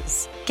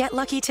prizes. Get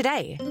lucky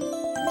today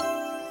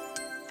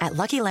at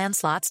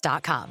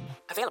LuckyLandSlots.com.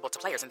 Available to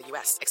players in the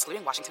U.S.,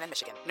 excluding Washington and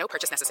Michigan. No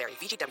purchase necessary.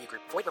 VGW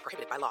Group. Void where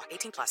prohibited by law.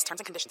 18+. Terms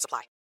and conditions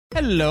apply.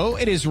 Hello,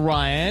 it is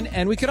Ryan,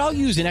 and we could all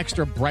use an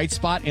extra bright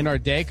spot in our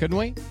day, couldn't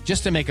we?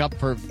 Just to make up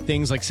for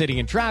things like sitting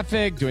in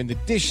traffic, doing the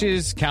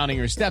dishes, counting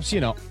your steps,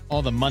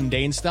 all the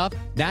mundane stuff.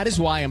 That is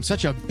why I'm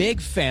such a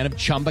big fan of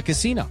Chumba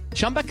Casino.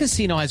 Chumba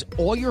Casino has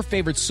all your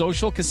favorite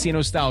social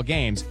casino-style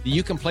games that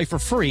you can play for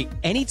free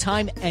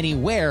anytime,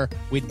 anywhere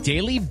with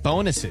daily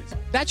bonuses.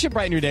 That should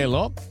brighten your day a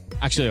little.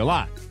 Actually, a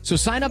lot. So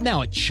sign up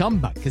now at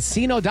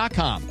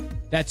ChumbaCasino.com.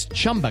 That's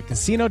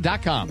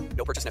ChumbaCasino.com.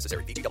 No purchase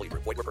necessary. VGW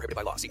Group. Void where prohibited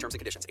by law. See terms and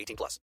conditions.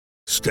 18+.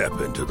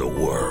 Step into the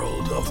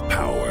world of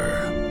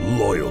power,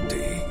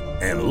 loyalty,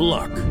 and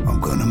luck.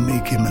 I'm going to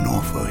make him an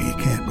offer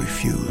he can't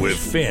refuse. With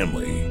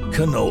family,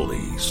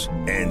 cannolis,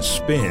 and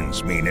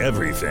spins mean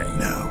everything.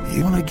 Now,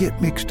 you want to get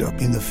mixed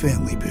up in the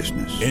family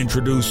business.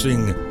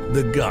 Introducing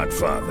The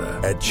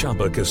Godfather at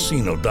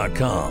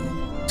ChumbaCasino.com.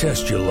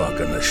 Test your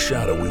luck in the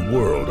shadowy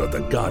world of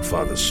The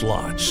Godfather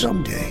slot.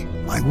 Someday,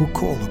 I will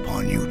call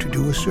upon you to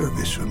do a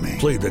service for me.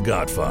 Play The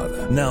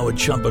Godfather, now at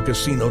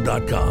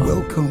ChumbaCasino.com.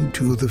 Welcome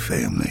to the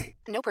family.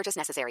 No purchase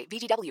necessary.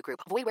 VGW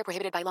Group. Void where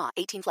prohibited by law.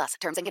 18+.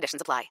 Terms and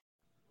conditions apply.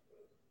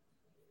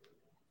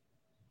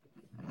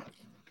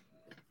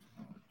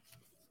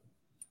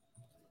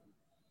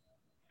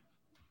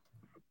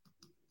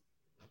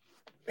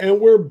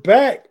 And we're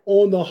back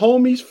on the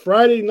Homies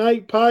Friday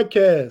Night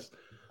Podcast.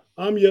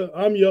 I'm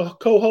your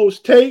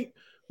co-host Tate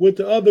with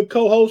the other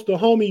co-host, the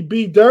homie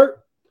B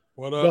Dirt.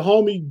 What up? The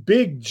homie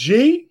Big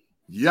G.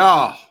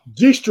 Yeah.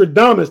 G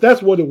Stradamus.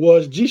 That's what it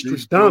was. G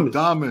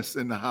Stradamus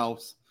in the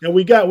house. And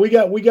we got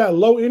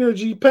low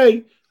energy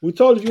pay. We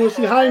told you if you want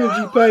to see high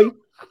energy pay,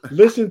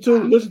 listen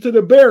to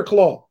the Bear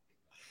Claw.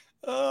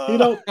 He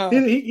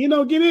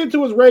don't get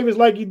into his Ravens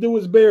like he do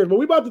his Bears. But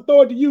we about to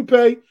throw it to you,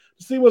 Pay, to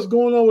see what's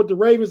going on with the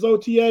Ravens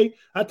OTA.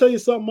 I tell you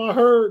something I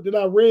heard that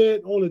I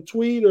read on a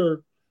tweet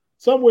or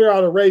somewhere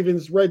out of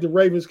the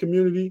Ravens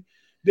community,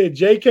 that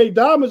J.K.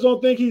 Dobbins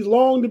don't think he's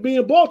long to be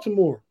in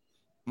Baltimore.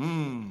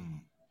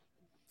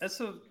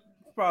 That's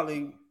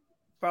probably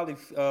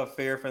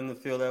fair for him to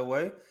feel that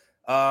way.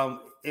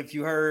 If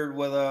you heard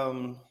what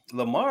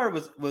Lamar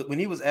was when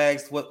he was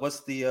asked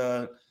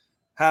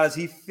how does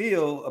he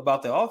feel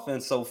about the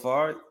offense so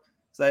far,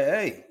 say,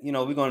 hey,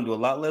 we're going to do a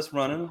lot less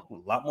running, a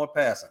lot more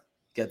passing,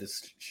 get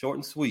this short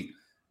and sweet.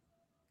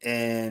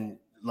 And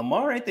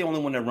Lamar ain't the only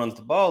one that runs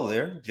the ball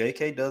there.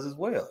 JK does as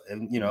well.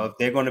 And, if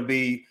they're going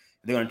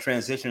to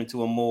transition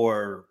into a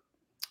more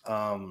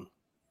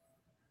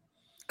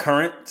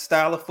current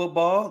style of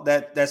football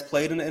that's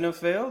played in the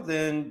NFL,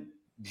 then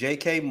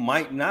JK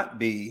might not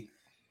be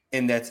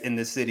in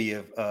the city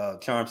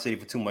of Charm City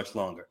for too much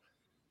longer.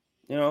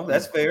 You know,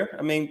 that's fair.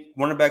 I mean,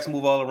 running backs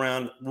move all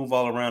around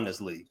this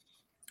league.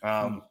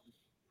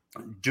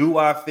 Do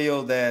I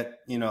feel that,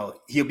 you know,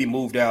 he'll be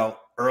moved out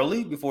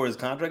early before his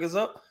contract is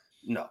up?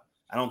 No,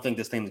 I don't think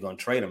this team is going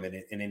to trade him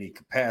in any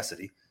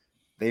capacity.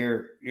 They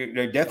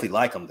definitely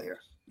like him there.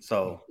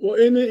 So, well,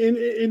 in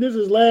this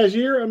is last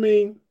year. I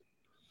mean,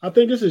 I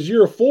think this is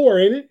year 4,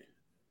 ain't it?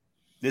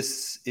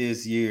 This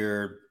is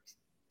year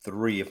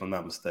 3, if I'm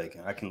not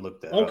mistaken. I can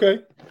look that up. Okay.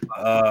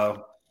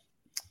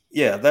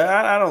 Yeah,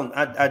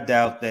 I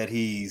doubt that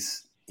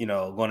he's, you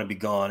know, going to be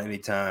gone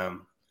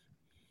anytime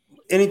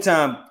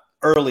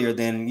earlier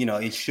than, you know,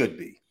 it should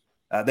be.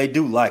 They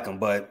do like him,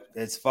 but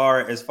as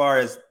far as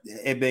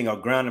it being a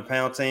ground and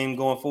pound team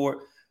going forward,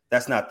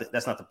 that's not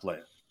the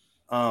plan.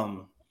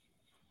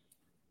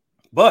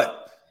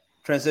 But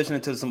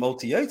transitioning to some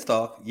OTA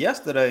talk,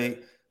 yesterday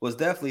was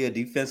definitely a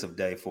defensive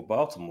day for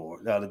Baltimore.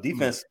 The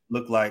defense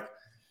looked like,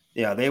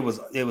 yeah, it was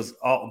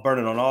all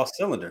burning on all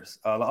cylinders.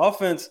 The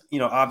offense, you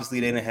know, obviously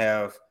they didn't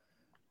have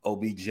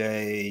OBJ,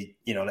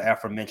 you know, the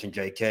aforementioned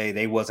JK.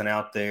 They wasn't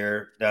out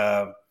there.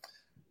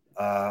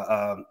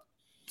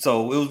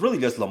 So it was really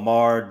just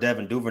Lamar,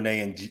 Devin Duvernay,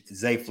 and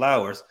Zay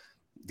Flowers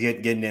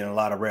getting in a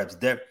lot of reps.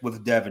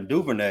 With Devin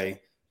Duvernay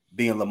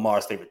being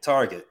Lamar's favorite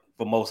target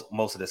for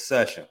most of the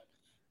session.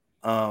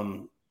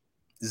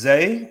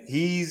 Zay,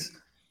 he's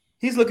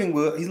looking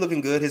good. He's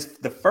looking good.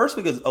 The first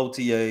week of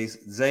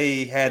OTAs,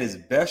 Zay had his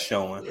best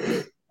showing.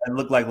 It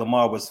looked like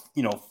Lamar was,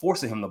 you know,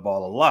 forcing him the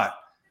ball a lot.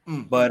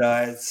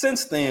 But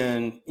since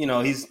then, you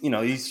know,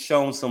 he's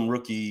shown some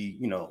rookie,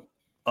 you know,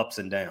 ups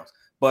and downs.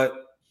 But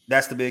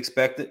that's to be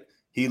expected.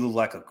 He looked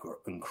like an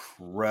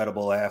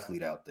incredible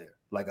athlete out there.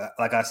 Like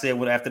I said,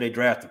 after they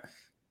drafted him,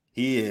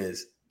 he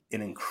is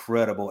an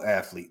incredible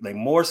athlete. Like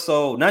more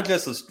so, not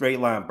just a straight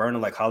line burner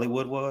like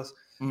Hollywood was,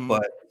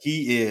 but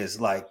he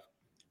is like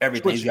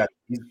everything.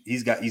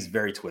 He's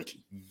very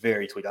twitchy,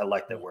 very twitchy. I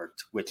like that word,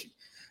 twitchy.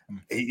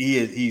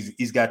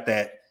 He's got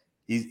that.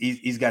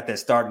 He's got that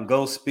start and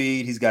go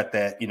speed. He's got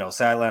that, you know,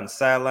 sideline to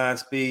sideline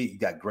speed. He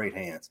got great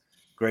hands.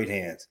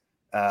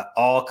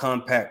 All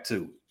compact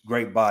too.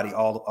 Great body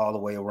all the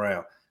way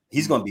around.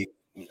 He's going to be,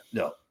 you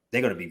know,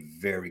 they're going to be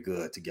very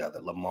good together,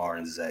 Lamar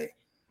and Zay.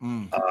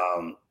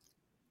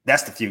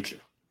 That's the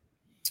future.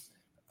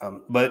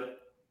 But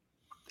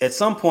at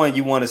some point,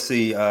 you want to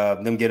see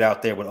them get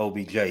out there with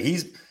OBJ.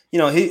 He's, you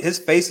know, his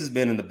face has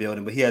been in the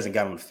building, but he hasn't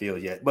got on the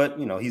field yet. But,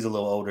 you know, he's a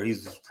little older.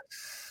 He's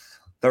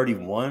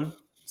 31.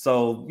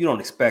 So you don't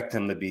expect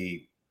him to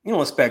be, you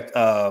don't expect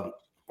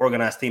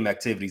organized team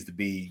activities to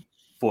be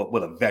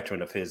with a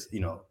veteran of his,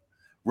 you know,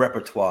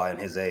 repertoire and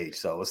his age.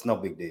 So it's no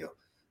big deal.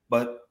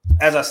 But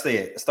as I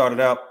said, it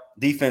started out,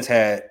 defense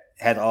had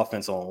the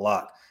offense on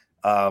lock.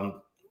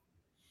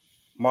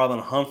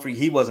 Marlon Humphrey,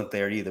 he wasn't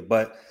there either.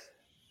 But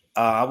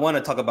I want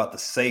to talk about the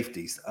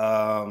safeties.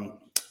 Kyle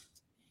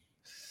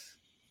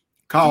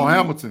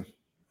Hamilton.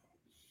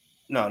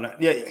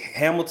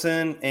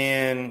 Hamilton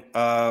and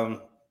I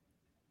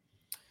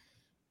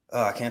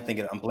can't think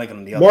of it. I'm blanking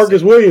on the other.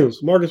 Marcus Williams.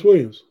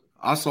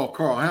 I saw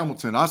Carl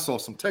Hamilton. I saw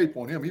some tape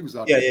on him. He was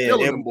out there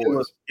killing them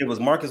boys. It was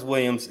Marcus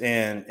Williams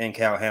and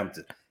Cal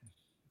Hamilton.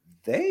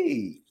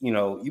 They, you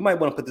know, you might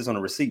want to put this on a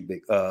receipt,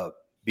 B Dirt.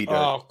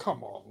 Oh,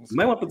 come on. You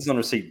might want to put this on a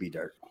receipt, B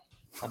Dirt.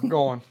 I'm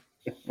going.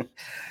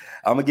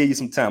 I'm gonna give you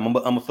some time. I'm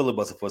gonna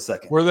filibuster for a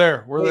second. We're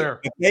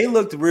there. They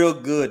looked real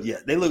good. Yeah,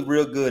 they looked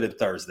real good at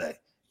Thursday.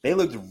 They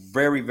looked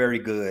very, very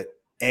good.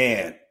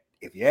 And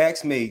if you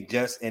ask me,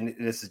 and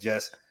this is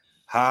just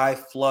high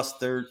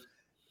flustered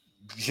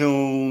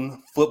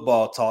June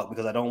football talk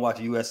because I don't watch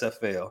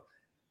USFL,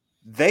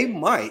 they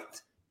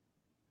might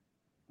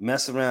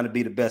mess around and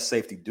be the best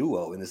safety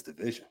duo in this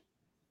division.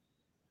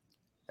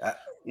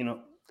 You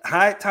know,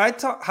 high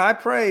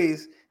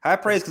praise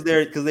because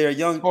they're a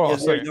young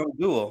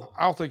duo.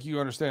 I don't think you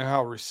understand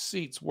how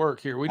receipts work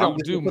here. We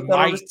don't do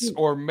mights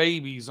or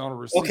maybes on a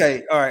receipt.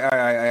 Okay, all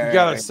right. You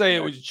gotta say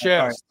it with your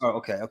chest. Right.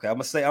 Okay. I'm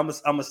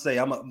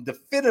gonna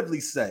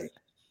definitively say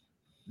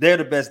they're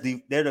the best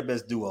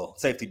duo,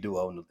 safety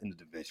duo in the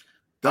division.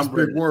 That's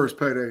big words,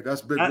 Payday.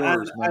 That's big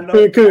words, man.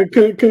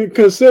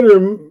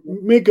 Consider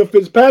Minka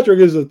Fitzpatrick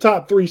is a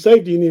top 3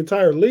 safety in the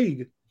entire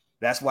league.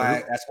 That's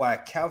why I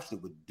couched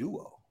it with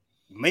duo.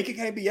 Minka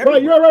can't be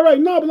everywhere. Right, you're right.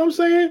 No, but I'm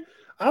saying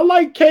I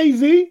like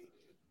KZ.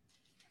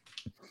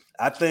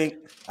 I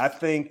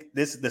think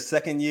this is the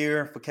second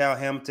year for Cal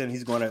Hamilton.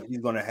 He's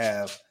gonna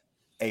have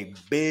a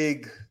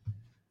big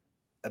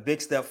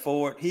step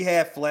forward. He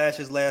had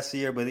flashes last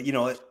year, but you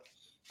know,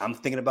 I'm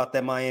thinking about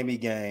that Miami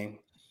game.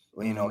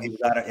 You know, he was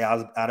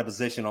out of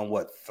position on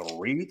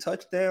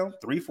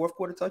three fourth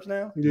quarter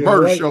touchdown. Yeah,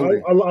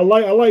 I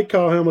like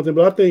Kyle Hamilton,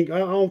 but I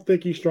don't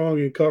think he's strong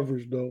in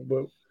coverage though.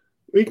 But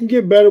we can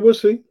get better. We'll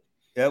see.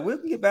 Yeah, we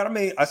can get better. I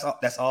mean,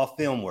 that's all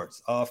film work.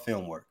 All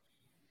film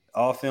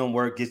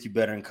work gets you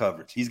better in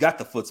coverage. He's got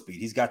the foot speed.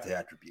 He's got the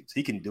attributes.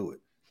 He can do it.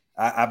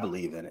 I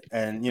believe in it.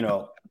 And you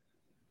know,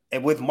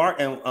 and with Mark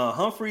and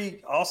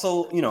Humphrey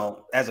also, you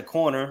know, as a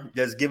corner,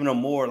 just giving him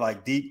more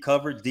like deep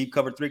cover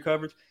 3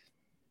 coverage.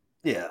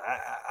 Yeah,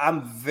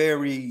 I'm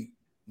very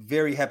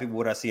very happy with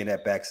what I see in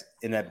that back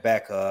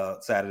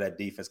side of that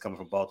defense coming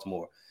from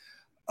Baltimore.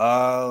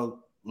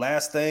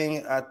 Last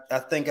thing I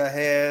think I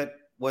had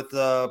with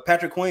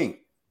Patrick Queen.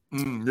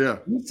 Yeah,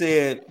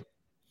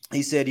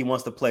 he said he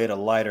wants to play at a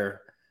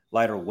lighter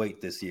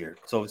weight this year,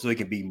 so he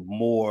can be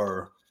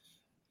more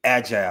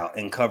agile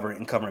and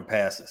covering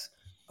passes.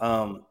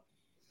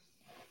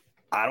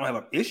 I don't have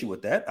an issue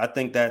with that. I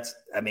think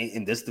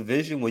in this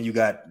division where you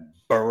got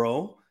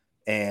Burrow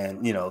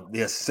and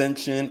the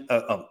ascension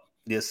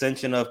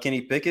of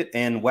Kenny Pickett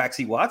and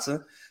Waxy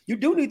Watson, you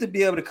do need to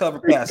be able to cover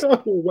passes.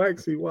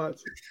 Waxy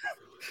Watson.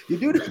 You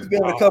do need to be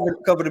able to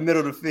cover the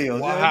middle of the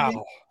field. Wow. You know what I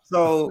mean?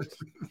 So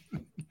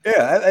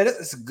yeah,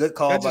 it's a good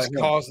call. That just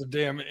caused the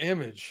damn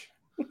image.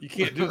 You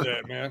can't do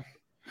that, man.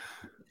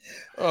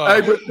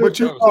 Hey, but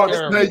you're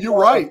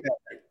right.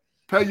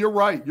 Pay, you're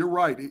right. You're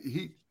right.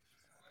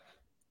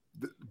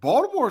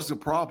 Baltimore's a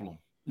problem,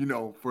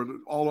 for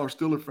all our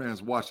Steelers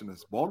fans watching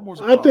this. Baltimore's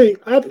a problem.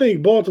 I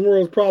think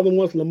Baltimore's problem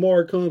once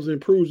Lamar comes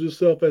and proves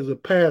himself as a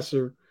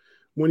passer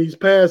when he's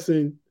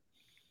passing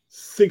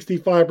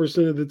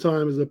 65% of the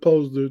time as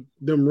opposed to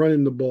them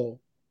running the ball.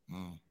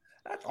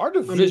 Our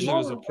division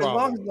is a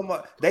problem.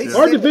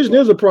 Our division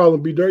is a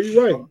problem, B-Dirt.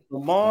 You're right.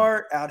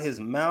 Lamar out his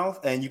mouth,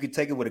 and you can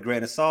take it with a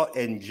grain of salt.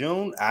 In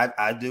June,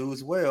 I do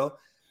as well,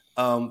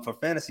 for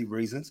fantasy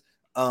reasons.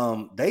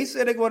 They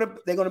said they're going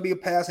to be a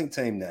passing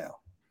team now,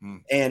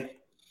 and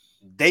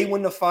they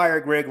wouldn't have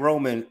fired Greg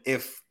Roman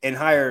and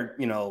hired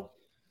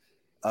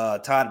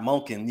Todd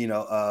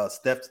Monken,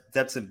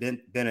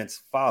 Stetson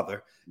Bennett's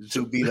father,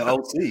 to be the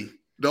OC.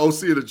 The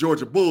OC of the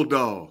Georgia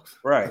Bulldogs,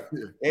 right?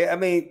 Yeah. I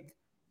mean,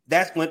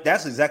 that's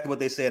exactly what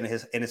they said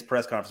in his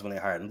press conference when they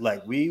hired him.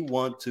 Like, we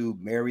want to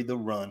marry the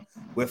run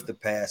with the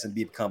pass and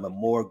become a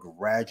more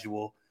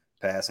gradual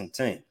passing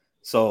team.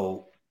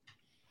 So,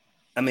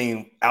 I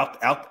mean,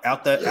 out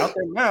their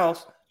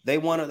mouths, they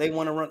want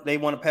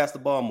to pass the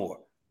ball more.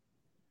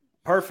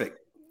 Perfect.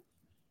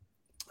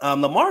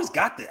 Lamar's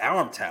got the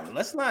arm talent.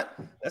 Let's not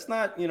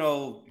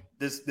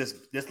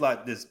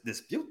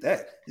dispute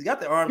that. He's got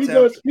the arm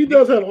talent. He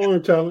does have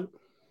arm talent.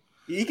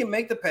 He can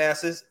make the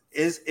passes.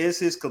 Is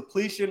his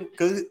completion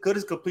could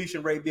his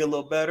completion rate be a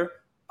little better?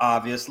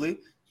 Obviously,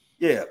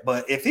 yeah.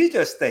 But if he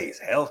just stays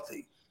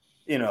healthy,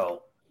 you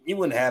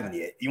wouldn't have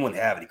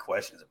any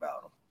questions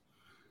about him.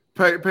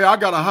 Pay, I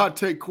got a hot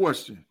take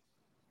question.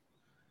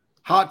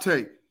 Hot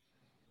take.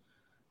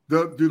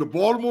 Do the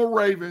Baltimore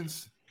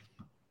Ravens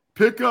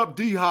pick up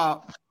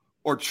D-Hop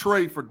or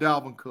trade for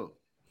Dalvin Cook?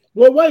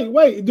 Well,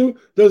 wait.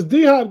 Does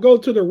D-Hop go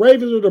to the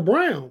Ravens or the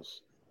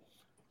Browns?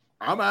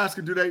 I'm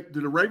asking, do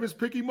the Ravens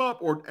pick him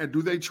up and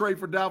do they trade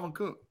for Dalvin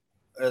Cook?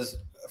 As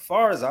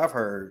far as I've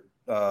heard,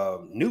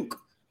 Nuke,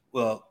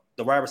 well,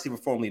 the wide receiver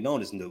formerly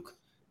known as Nuke,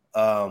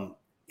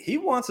 he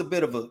wants a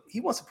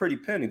pretty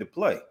penny to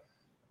play.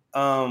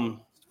 $14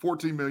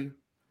 million.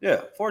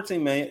 Yeah,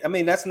 $14 million. I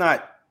mean, that's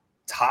not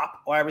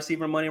top wide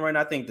receiver money right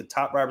now. I think the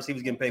top wide receiver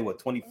is getting paid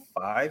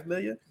 $25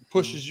 million.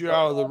 Pushes you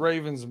out of the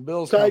Ravens and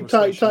Bills.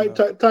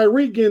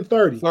 Tyreek getting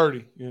 30.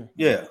 30,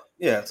 yeah.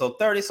 Yeah. So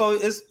 30. So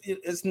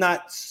it's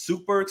not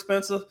super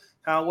expensive.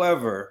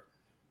 However,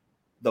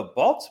 the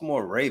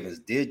Baltimore Ravens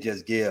did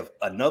just give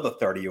another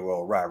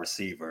 30-year-old wide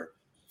receiver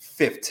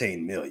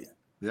 $15 million.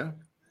 Yeah.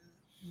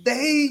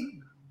 They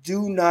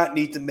do not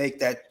need to make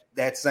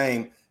that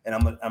same. And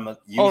I'm gonna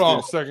hold on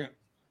a second.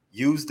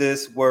 Use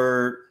this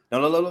word. No.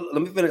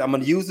 Let me finish. I'm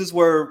gonna use this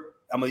word.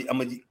 I'm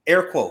gonna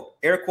air quote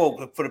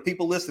for the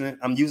people listening.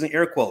 I'm using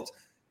air quotes.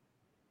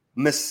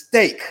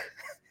 Mistake.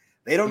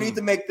 They don't need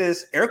to make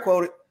this air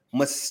quote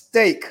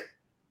mistake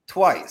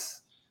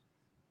twice.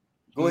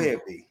 Go ahead,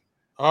 B.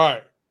 All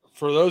right.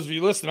 For those of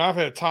you listening, I've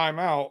had a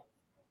timeout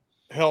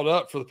held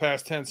up for the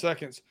past 10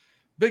 seconds.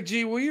 Big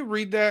G, will you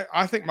read that?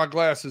 I think my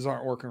glasses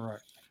aren't working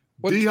right.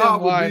 What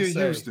D-Hop will be in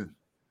Houston.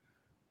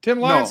 Tim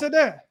Lyon said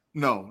that?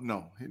 No.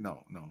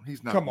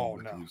 He's not. Come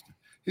on now. Houston.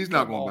 He's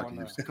not going back to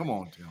Houston. Come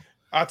on, Tim.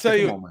 I tell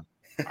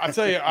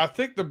you, I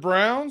think the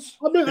Browns.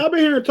 I've been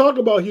hearing talk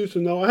about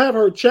Houston though. I have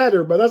heard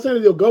chatter, but that's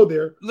saying he'll go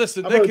there.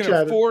 Listen, they can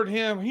afford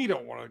him. He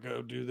don't want to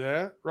go do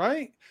that,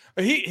 right?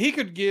 He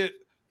could get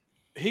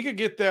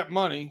that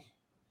money,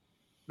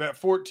 that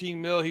 $14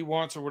 million he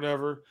wants or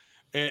whatever,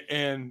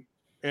 and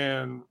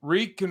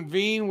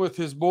reconvene with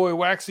his boy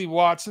Waxy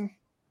Watson.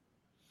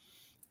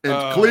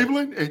 And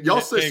Cleveland, and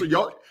y'all say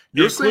so.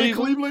 You're saying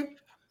Cleveland?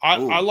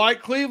 I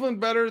like Cleveland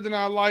better than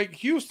I like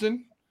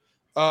Houston.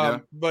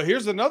 But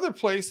here's another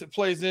place that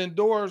plays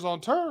indoors on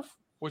turf,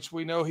 which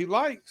we know he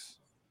likes.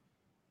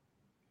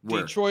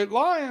 Where? Detroit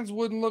Lions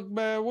wouldn't look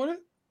bad, would it?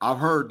 I've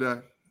heard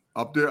that.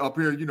 Up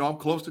here, I'm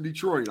close to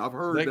Detroit. I've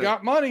heard that. They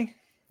got money.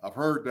 I've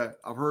heard that.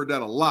 I've heard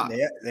that a lot.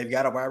 They've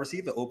got a wide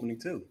receiver opening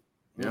too.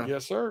 Yeah.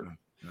 Yes, sir.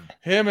 Yeah.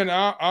 Him and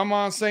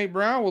Amon St.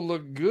 Brown would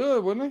look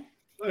good, wouldn't he?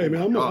 Hey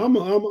man, I'm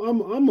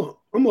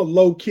a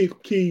low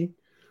key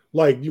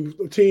like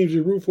teams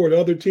you root for the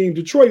other team.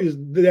 Detroit is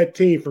that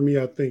team for me,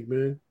 I think,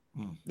 man.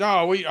 No,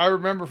 I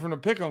remember from the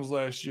Pick'ems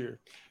last year.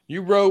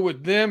 You rode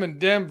with them in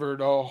Denver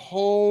the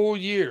whole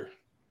year.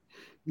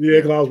 Yeah,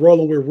 because I was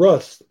rolling with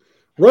Russ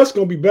Russ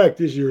gonna be back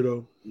this year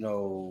though.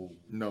 No.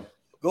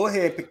 Go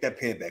ahead and pick that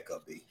pen back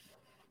up, B.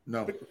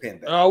 No. Pick the pen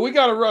back. We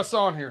got a Russ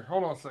on here.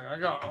 Hold on a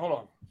second. Hold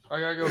on. I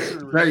gotta go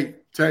through.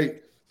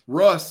 Tate.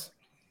 Russ.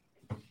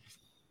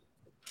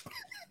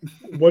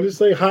 What did it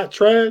say? Hot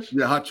trash?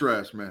 Yeah, hot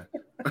trash, man.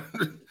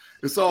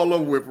 It's all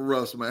over with for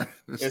Russ, man.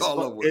 It's all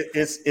over with.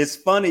 It's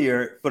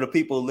funnier for the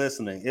people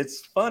listening.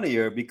 It's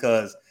funnier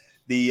because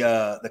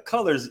the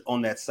colors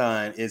on that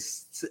sign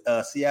is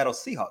Seattle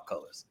Seahawks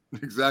colors.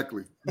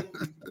 Exactly.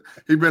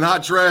 He's been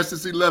hot trash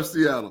since he left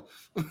Seattle.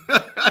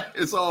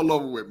 It's all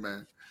over with,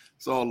 man.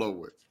 It's all over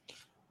with.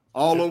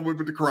 All over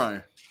with the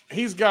crying.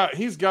 He's got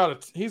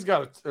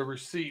a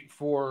receipt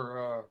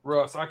for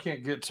Russ. I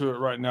can't get to it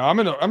right now. I'm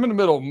in the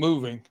middle of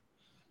moving,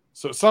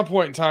 so at some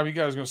point in time, you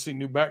guys are gonna see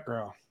new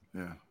background.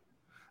 Yeah.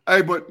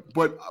 Hey, but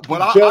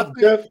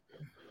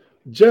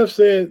Jeff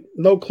said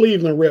no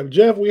Cleveland rep.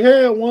 Jeff, we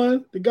had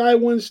one. The guy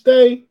wouldn't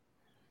stay.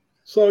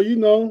 So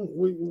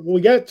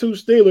we got two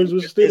Steelers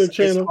with Steeler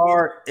channel.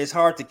 It's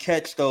hard to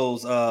catch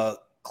those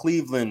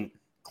Cleveland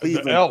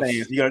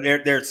fans.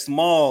 They're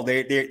small.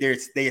 They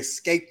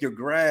escape your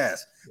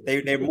grasp.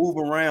 They move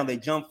around. They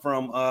jump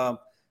from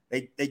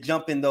they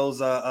jump in those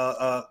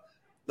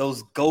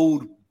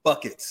gold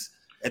buckets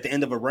at the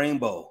end of a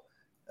rainbow.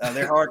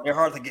 They're hard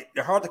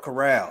to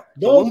corral.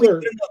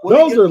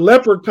 Those are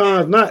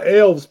leprechauns, not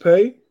elves,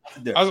 Pay. I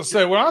was gonna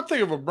say, when I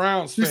think of a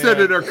Browns fan, he said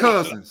that they're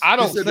cousins. I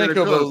don't think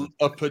of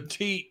a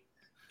petite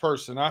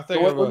person. I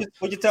think of an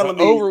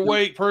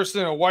overweight person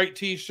in a white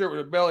T-shirt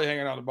with a belly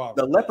hanging out the bottom.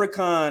 The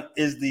leprechaun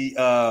is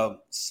the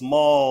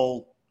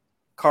small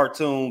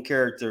cartoon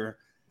character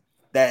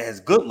that has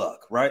good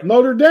luck, right?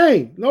 Notre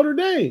Dame.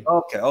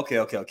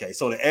 Okay.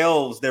 So the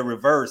elves, they're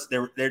reverse.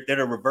 They're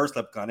the reverse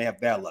leprechaun. They have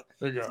bad luck.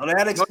 There you go. So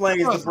that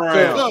explains the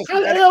Browns.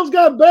 How the elves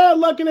got bad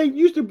luck and they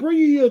used to bring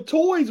you your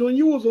toys when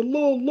you was a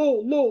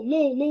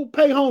little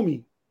pay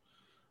homie?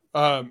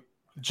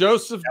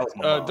 Joseph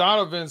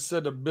Donovan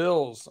said the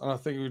Bills, and I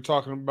think we were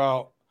talking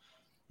about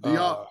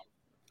D-Hop.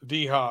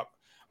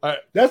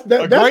 That's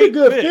a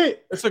good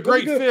fit. It's a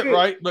great fit,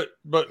 right?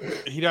 But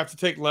he'd have to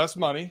take less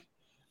money.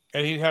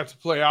 And he'd have to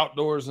play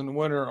outdoors in the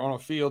winter on a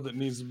field that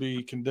needs to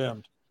be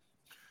condemned.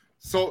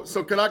 So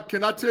can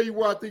I tell you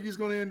where I think he's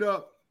going to end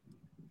up?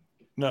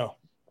 No.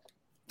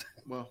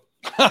 Well,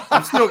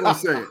 I'm still going to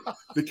say it.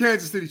 The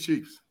Kansas City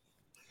Chiefs.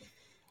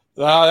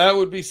 That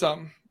would be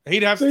something.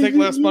 He'd have to take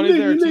less money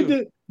there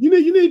too.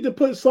 You need to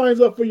put signs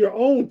up for your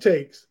own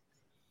takes.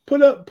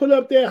 Put up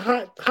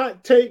that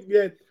hot take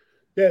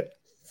that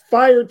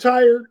fire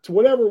tire to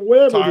whatever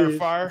tire it is.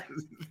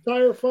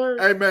 Tire fire.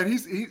 Hey man,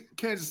 he's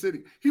Kansas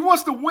City. He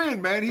wants to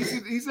win, man.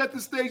 He's at the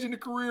stage in the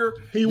career.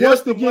 He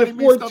wants to get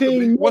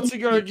 14. What's he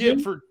going to get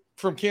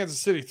from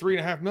Kansas City?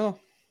 $3.5 million?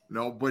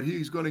 No, but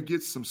he's going to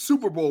get some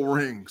Super Bowl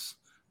rings,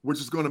 which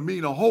is going to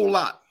mean a whole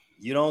lot.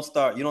 You don't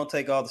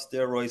take all the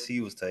steroids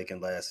he was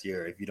taking last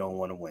year if you don't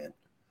want to win.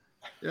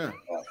 Yeah.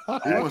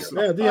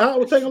 D-Hop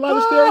will take a lot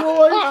of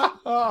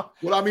steroids.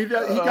 Well, I mean, he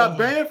got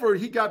banned for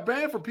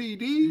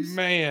PEDs.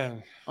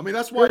 Man. I mean,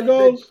 that's why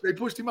they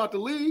pushed him out the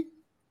league.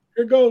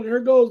 Here goes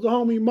the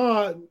homie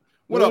Mod.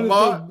 What up,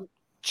 Mod?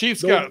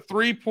 Chiefs got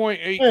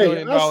 $3.8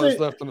 million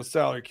left on the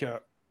salary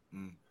cap.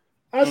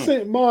 I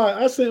sent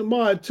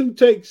Mod two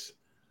takes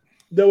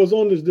that was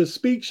on the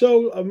Speak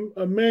Show.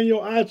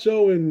 Emmanuel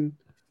Acho and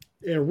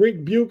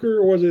Rick Bucher,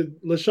 or was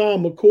it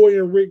LaShawn McCoy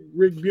and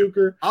Rick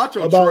Bucher?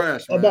 Acho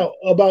trash, man. About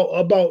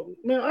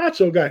man,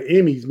 Acho got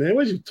Emmys, man.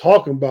 What you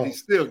talking about? He's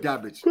still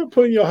garbage. Quit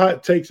putting your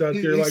hot takes out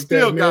there like that, man. He's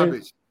still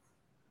garbage.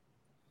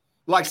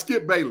 Like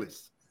Skip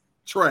Bayless.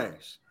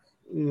 Trash.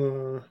 I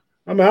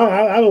mean,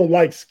 I don't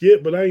like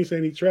Skip, but I ain't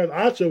saying he trash.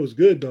 Acho was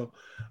good though.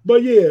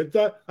 But yeah,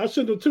 I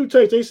sent them two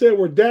takes. They said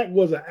where Dak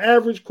was an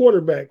average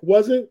quarterback.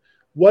 Wasn't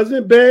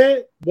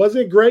bad,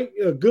 wasn't great,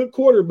 a good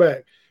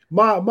quarterback.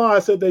 Ma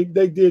said they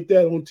did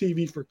that on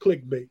TV for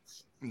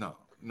clickbaits. No.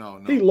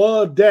 He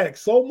loved Dak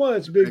so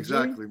much, Big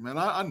exactly, G. man.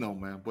 I know,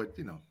 man, but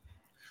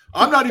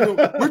I'm not even.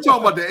 We're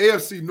talking about the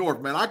AFC North,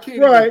 man. I can't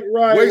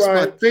waste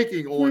my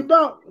thinking on. We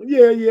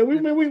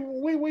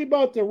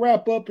about to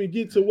wrap up and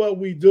get to what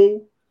we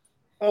do.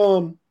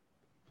 We're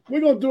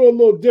gonna do a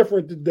little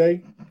different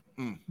today.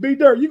 Be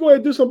Dirt, you go ahead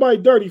and do somebody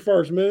dirty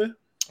first, man.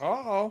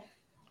 I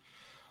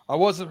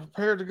wasn't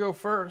prepared to go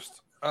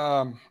first.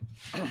 Well,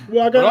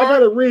 I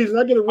got a reason.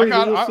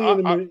 We'll see in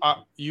a minute.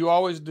 You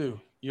always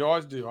do.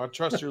 I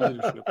trust your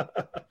leadership.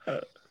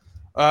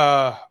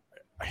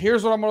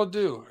 Here's what I'm going to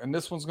do, and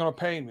this one's going to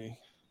pain me.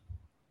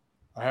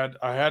 I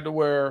had to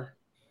wear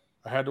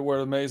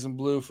the maize and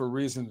blue for a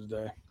reason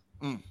today.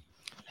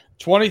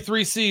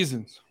 23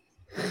 seasons,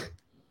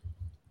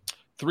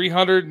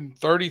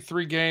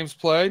 333 games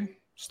played,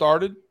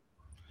 started,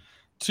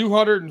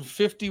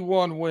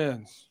 251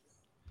 wins.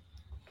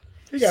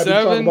 You got to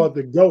talk about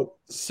the GOAT.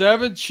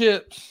 7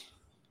 chips,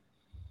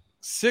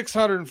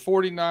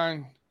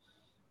 649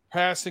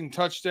 passing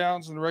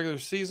touchdowns in the regular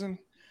season,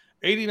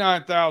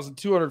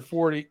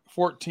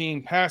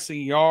 89,214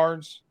 passing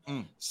yards,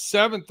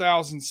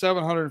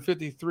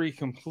 7,753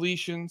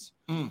 completions,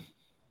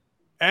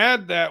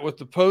 Add that with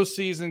the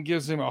postseason,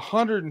 gives him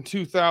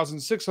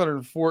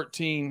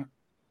 102,614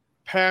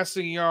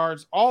 passing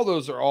yards. All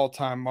those are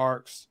all-time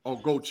marks. Oh,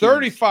 go Chiefs.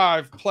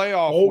 35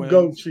 playoff wins.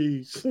 Go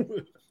Chiefs.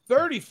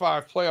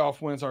 35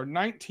 playoff wins are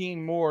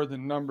 19 more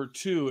than number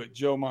 2 at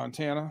Joe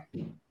Montana.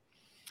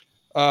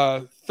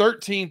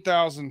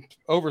 13,000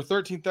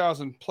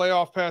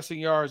 playoff passing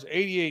yards,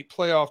 88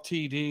 playoff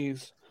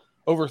TDs,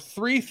 over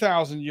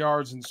 3,000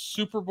 yards in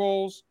Super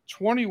Bowls,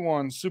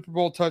 21 Super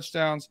Bowl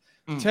touchdowns,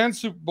 10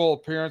 Super Bowl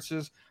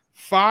appearances,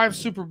 5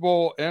 Super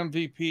Bowl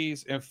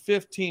MVPs, and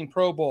 15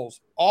 Pro Bowls.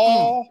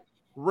 All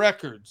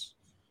records.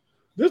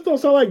 This don't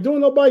sound like doing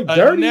nobody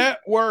dirty. A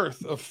net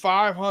worth of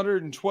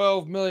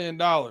 $512 million.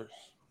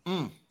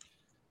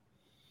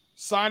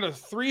 Signed a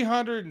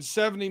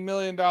 $370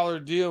 million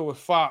deal with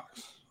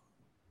Fox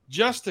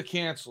just to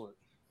cancel it.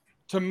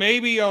 To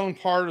maybe own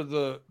part of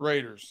the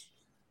Raiders.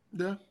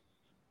 Yeah.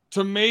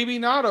 To maybe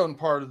not own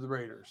part of the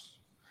Raiders.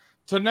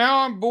 To now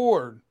I'm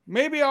bored.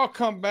 Maybe I'll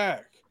come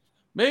back.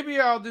 Maybe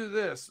I'll do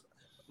this.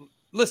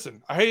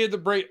 Listen, I hated the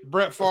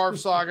Brett Favre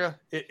saga.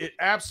 It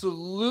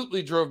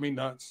absolutely drove me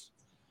nuts.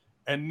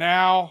 And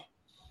now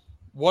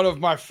one of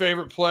my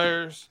favorite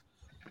players,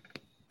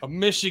 a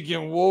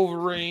Michigan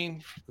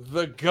Wolverine,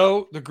 the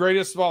GOAT, the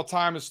greatest of all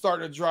time, is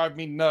starting to drive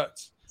me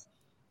nuts.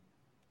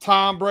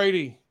 Tom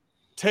Brady,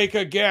 take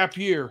a gap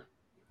year.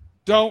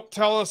 Don't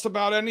tell us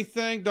about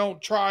anything.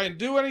 Don't try and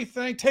do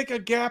anything. Take a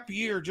gap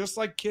year, just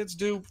like kids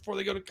do before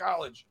they go to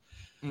college.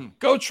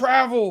 Go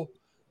travel.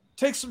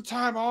 Take some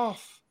time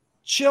off.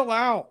 Chill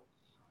out.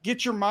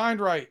 Get your mind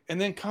right. And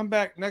then come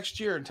back next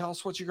year and tell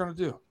us what you're going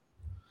to do.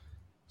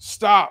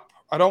 Stop.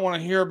 I don't want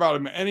to hear about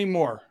him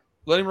anymore.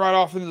 Let him ride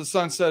off into the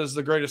sunset as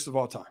the greatest of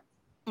all time.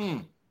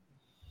 He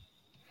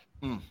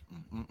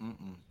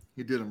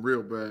did him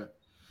real bad.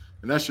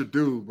 And that's your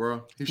dude,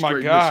 bro. He's my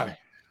straight guy. Michigan.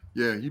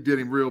 Yeah, you did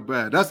him real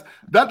bad.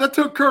 That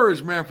took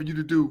courage, man, for you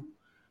to do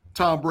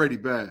Tom Brady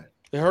bad.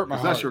 It hurt my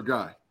heart. That's your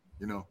guy,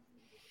 you know.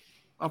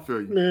 I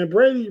feel you. Man,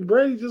 Brady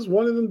just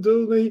one of them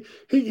dudes.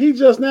 He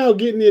just now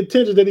getting the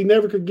attention that he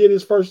never could get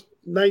his first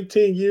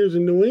 19 years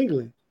in New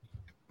England.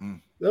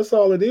 That's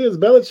all it is.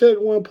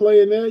 Belichick wasn't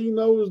playing that. You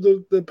know, it was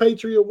the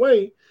Patriot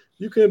way.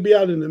 You couldn't be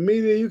out in the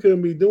media. You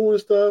couldn't be doing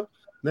stuff.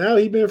 Now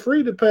he's been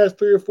free the past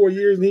 3 or 4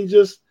 years, and he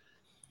just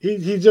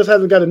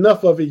hasn't got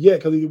enough of it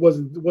yet because he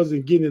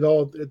wasn't getting it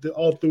all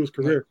through his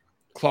career.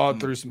 Claude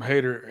threw some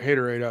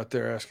haterade out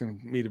there asking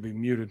me to be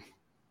muted.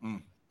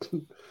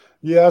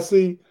 Yeah,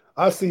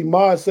 I see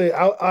Mod say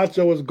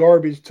Acho is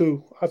garbage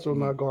too. Acho's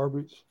not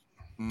garbage.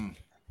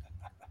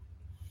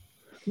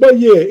 But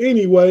yeah,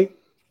 anyway.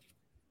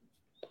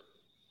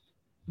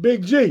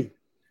 Big G.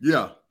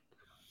 Yeah.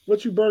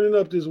 What you burning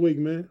up this week,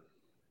 man?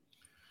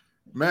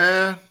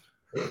 Man,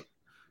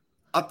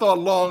 I thought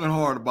long and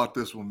hard about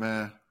this one,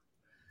 man.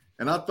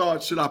 And I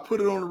thought, should I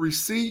put it on a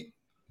receipt?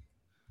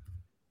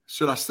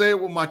 Should I say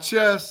it with my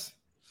chest?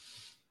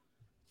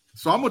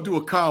 So I'm going to do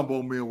a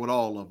combo meal with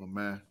all of them,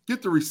 man.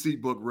 Get the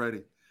receipt book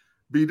ready.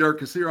 B-Dirt,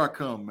 because here I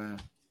come, man.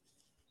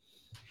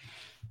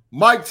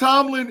 Mike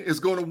Tomlin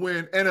is going to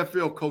win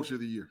NFL Coach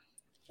of the Year.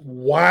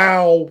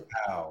 Wow.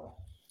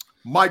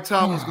 Mike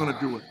Tomlin's going to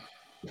do it.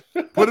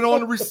 Put it on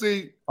the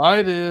receipt.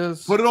 It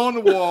is. Put it on the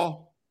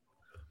wall.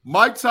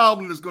 Mike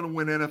Tomlin is going to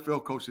win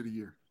NFL Coach of the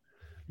Year.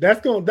 That's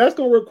going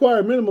to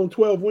require minimum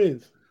 12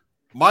 wins.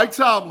 Mike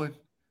Tomlin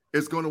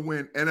is going to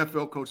win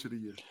NFL Coach of the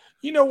Year.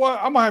 You know what?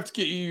 I'm going to have to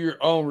get you your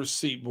own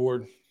receipt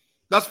board.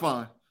 That's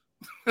fine.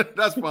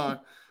 That's fine.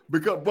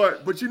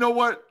 But you know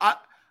what? I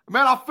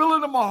feel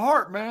it in my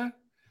heart, man.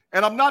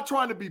 And I'm not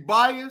trying to be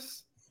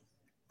biased.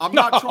 I'm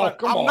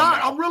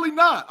really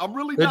not.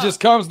 It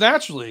just comes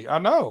naturally. I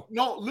know.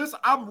 No, listen,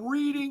 I'm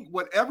reading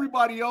what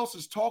everybody else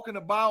is talking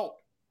about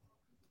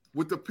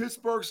with the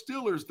Pittsburgh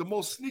Steelers, the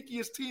most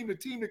sneakiest team, the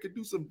team that could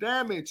do some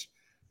damage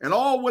and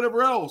all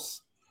whatever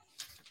else.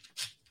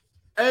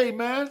 Hey,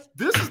 man,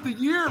 this is the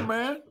year,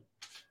 man.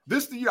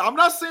 This is the year. I'm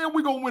not saying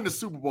we're going to win the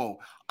Super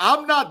Bowl.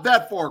 I'm not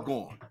that far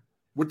gone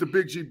with the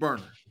Big G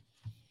burner.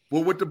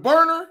 But with the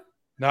burner.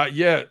 Not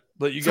yet.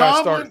 But you got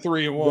to start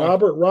 3-1.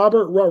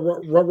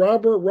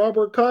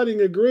 Robert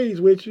Cotting agrees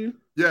with you.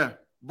 Yeah.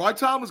 Mike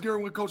Tomlin's going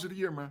to win Coach of the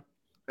Year, man,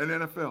 in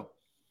the NFL.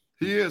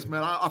 He is,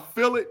 man. I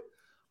feel it.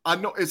 I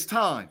know it's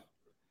time.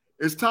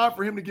 It's time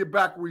for him to get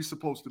back where he's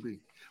supposed to be.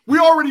 We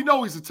already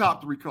know he's a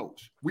top 3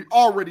 coach. We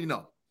already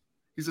know.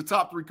 He's a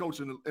top 3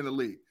 coach in the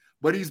league.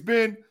 But he's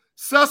been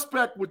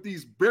suspect with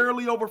these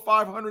barely over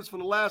 500s for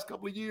the last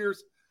couple of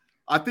years.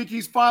 I think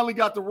he's finally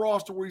got the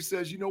roster where he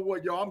says, you know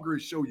what, y'all, I'm going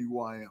to show you who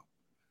I am.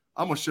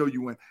 I'm going to show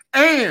you when.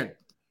 And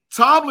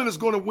Tomlin is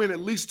going to win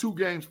at least 2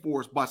 games for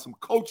us by some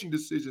coaching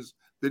decisions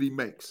that he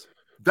makes.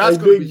 That's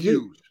going to be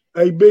huge.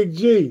 Hey, Big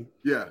G.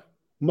 Yeah.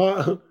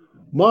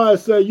 My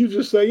say you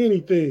just say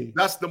anything.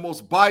 That's the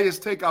most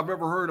biased take I've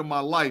ever heard in my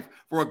life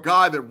for a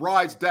guy that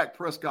rides Dak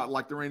Prescott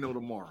like there ain't no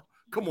tomorrow.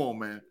 Come on,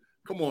 man.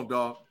 Come on,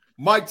 dog.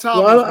 Mike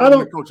Tomlin is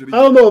winning Coach of the Year.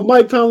 I don't know if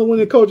Mike Tomlin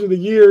winning Coach of the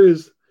Year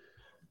is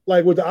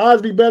like, would the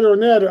odds be better on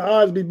that or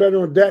odds be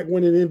better on Dak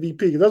winning MVP?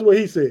 Because that's what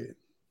he said.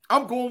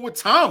 I'm going with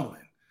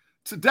Tomlin.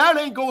 So that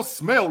ain't going to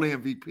smell the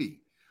MVP.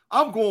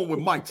 I'm going with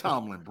Mike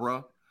Tomlin,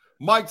 bro.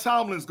 Mike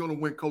Tomlin's going to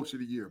win Coach of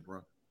the Year,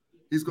 bro.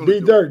 He's going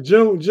to be Dirk.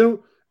 June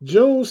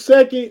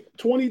 2nd,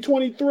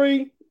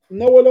 2023.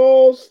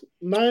 Know-it-alls,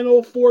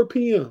 9:04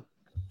 p.m.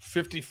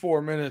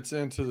 54 minutes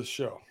into the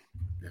show.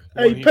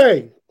 Hey,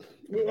 Pay.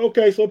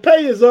 Okay, so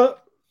Pay is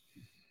up.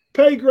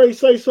 Pay Gray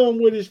say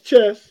something with his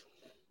chest.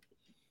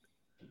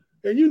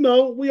 And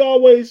we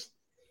always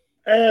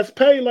ask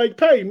Pay, like,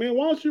 Pay, man,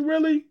 why don't you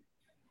really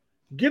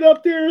get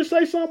up there and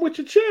say something with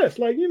your chest?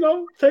 Like,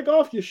 take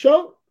off your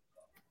shirt,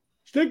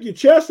 stick your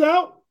chest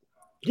out,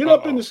 get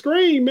up in the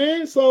screen,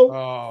 man. So,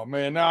 oh,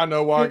 man, now I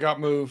know why I got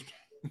moved.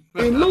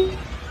 And Luke.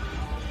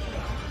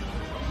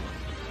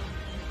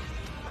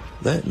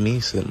 Let me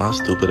sit my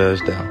stupid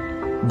ass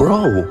down.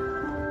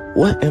 Bro,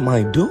 what am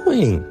I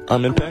doing?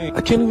 I'm in pain.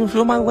 I can't even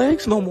feel my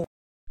legs no more.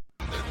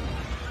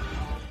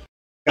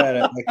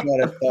 I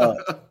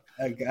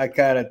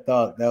kind of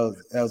thought that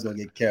was gonna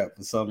get kept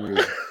for some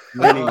reason.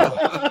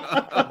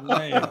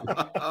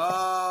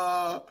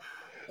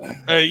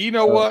 Hey, you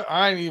know what?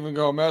 I ain't even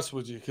gonna mess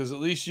with you because at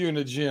least you in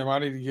the gym. I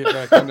need to get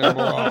back in there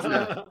more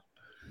often.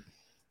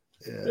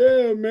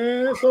 Yeah,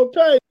 man. So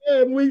Pay,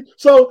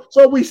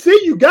 we see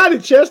you got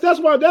it, Chess. That's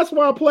why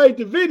I played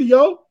the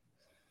video.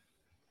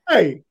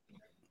 Hey,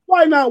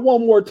 why not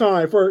one more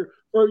time for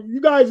you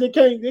guys that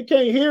can't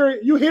hear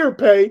it? You hear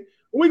Pay.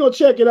 We're gonna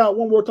check it out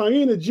one more time.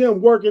 He in the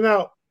gym working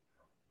out.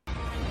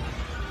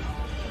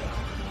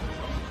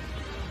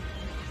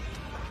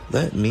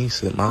 Let me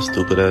sit my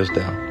stupid ass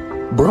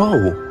down.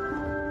 Bro,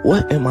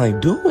 what am I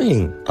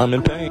doing? I'm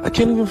in pain. I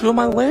can't even feel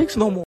my legs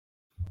no more.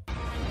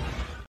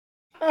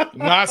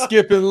 Not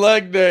skipping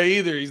leg day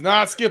either. He's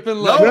not skipping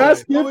leg day. Not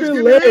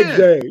skipping leg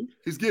day.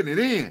 He's getting it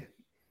in.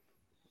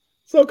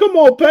 So come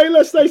on, Pay.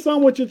 Let's say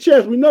something with your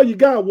chest. We know you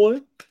got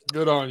one.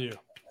 Good on you.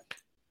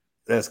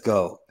 Let's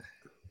go.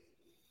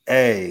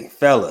 Hey,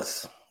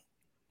 fellas.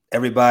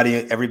 Everybody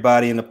in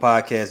the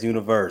podcast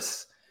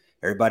universe.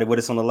 Everybody with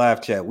us on the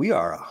live chat. We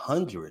are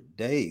 100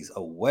 days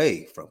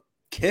away from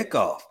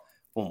kickoff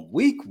from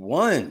week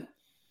 1,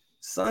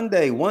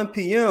 Sunday, 1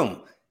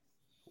 p.m.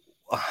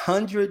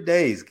 100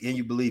 days. Can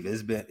you believe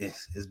it? It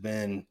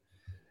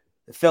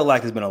felt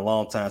like it's been a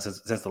long time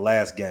since the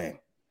last game.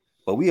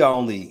 But we are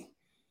only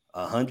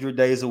 100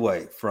 days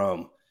away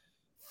from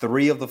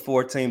 3 of the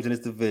 4 teams in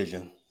this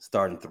division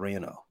starting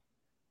 3-0.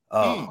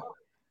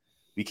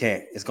 We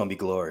can't. It's going to be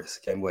glorious.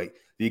 Can't wait.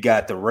 You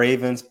got the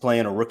Ravens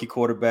playing a rookie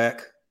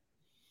quarterback.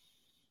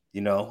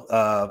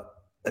 A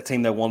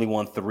team that only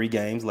won 3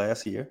 games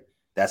last year.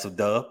 That's a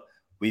dub.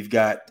 We've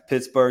got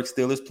Pittsburgh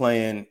Steelers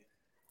playing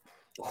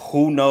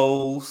who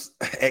knows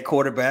at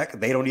quarterback.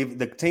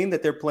 The team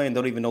that they're playing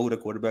don't even know who the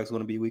quarterback is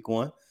going to be week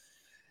 1.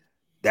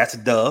 That's a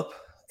dub.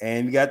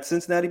 And we got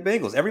Cincinnati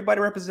Bengals. Everybody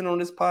represented on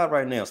this pod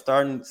right now,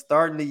 starting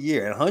the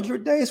year. And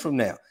 100 days from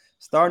now,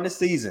 starting the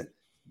season,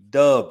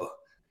 dub.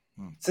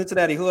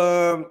 Cincinnati, who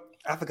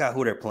I forgot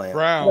who they're playing.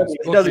 Browns.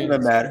 It doesn't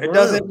even matter. It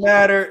doesn't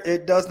matter.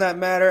 It does not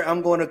matter.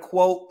 I'm going to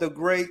quote the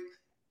great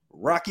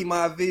Rocky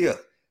Maivia,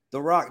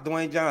 The Rock,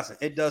 Dwayne Johnson.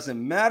 It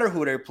doesn't matter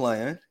who they're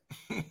playing.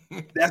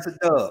 That's a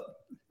dub.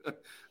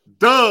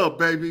 Dub,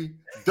 baby.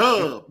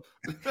 Dub.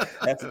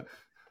 That's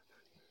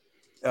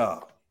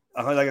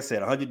like I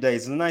said, 100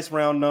 days is a nice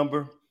round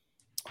number,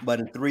 but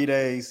in 3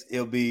 days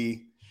it'll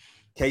be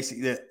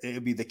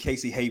the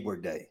Casey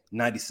Hayward day,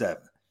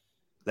 97.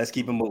 Let's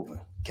keep it moving.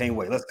 Can't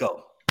wait. Let's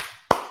go.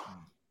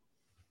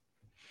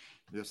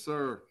 Yes,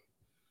 sir.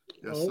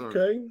 Yes, sir.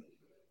 Okay.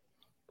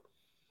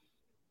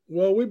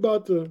 Well, we're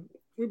about to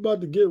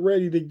get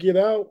ready to get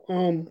out.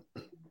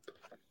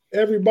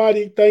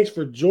 Everybody, thanks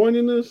for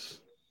joining us.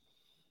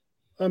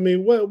 I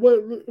mean,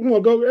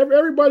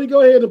 everybody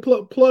go ahead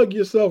and plug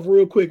yourself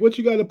real quick. What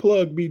you got to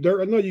plug, B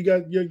Dirt? I know you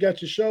got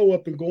your show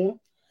up and going.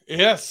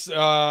 Yes,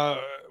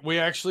 we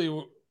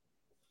actually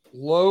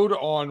load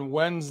on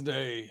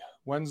Wednesday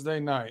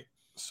night.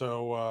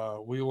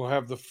 So we will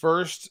have the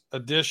first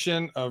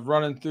edition of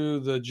Running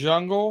Through the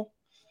Jungle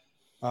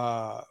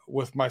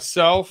with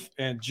myself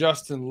and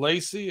Justin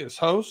Lacey as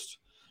host.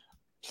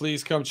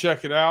 Please come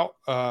check it out.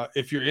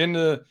 If you're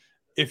into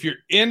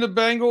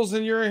Bengals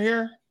and you're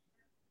here,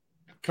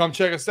 come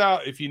check us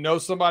out. If you know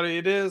somebody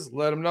it is,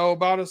 let them know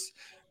about us.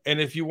 And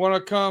if you want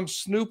to come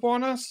snoop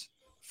on us,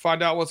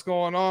 find out what's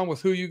going on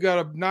with who you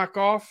got to knock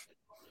off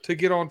to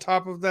get on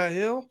top of that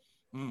hill,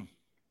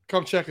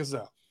 come check us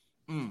out.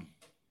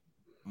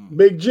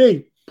 Big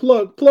G,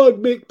 plug G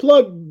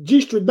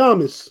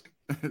Stradamus.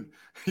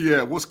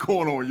 Yeah, what's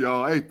going on,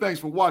 y'all? Hey,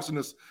 thanks for watching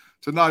us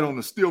tonight on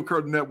the Steel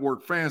Curtain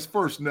Network, Fans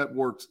First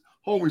Network's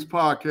Homies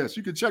Podcast.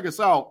 You can check us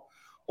out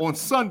on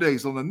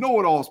Sundays on the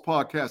Know-It-Alls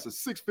Podcast at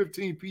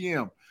 6:15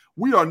 p.m.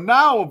 We are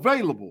now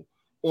available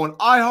on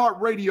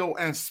iHeartRadio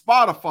and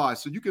Spotify,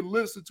 so you can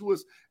listen to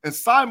us and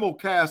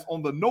simulcast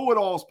on the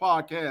Know-It-Alls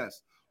Podcast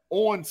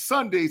on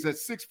Sundays at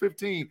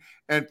 6:15.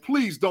 And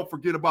please don't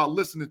forget about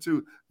listening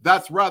to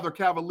That's Rather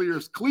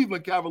Cavaliers,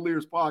 Cleveland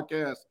Cavaliers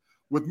podcast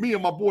with me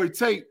and my boy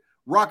Tate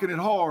rocking it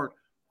hard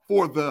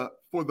for the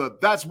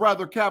That's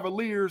Rather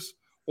Cavaliers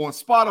on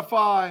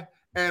Spotify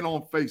and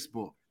on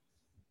Facebook.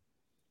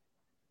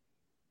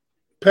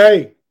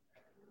 Pay.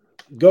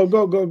 Go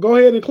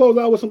ahead and close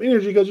out with some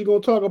energy because you're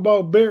going to talk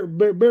about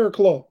Bear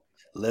Claw.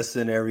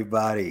 Listen,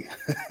 everybody.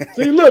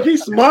 See, look,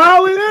 he's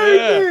smiling.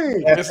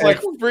 Everything. Yeah, it's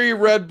like free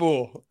Red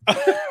Bull.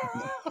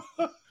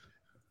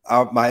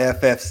 My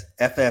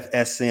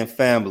FFSN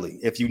family.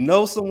 If you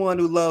know someone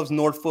who loves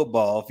North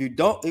football, if you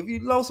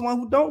know someone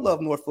who don't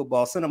love North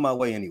football, send them my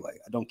way anyway.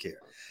 I don't care.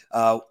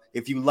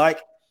 If you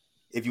like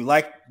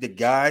the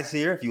guys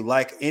here, if you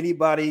like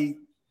anybody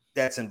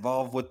that's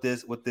involved with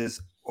this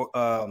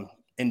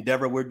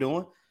endeavor we're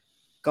doing,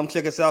 come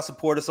check us out.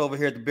 Support us over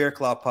here at the Bear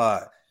Claw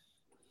Pod.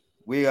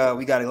 We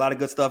got a lot of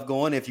good stuff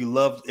going. If you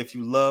love,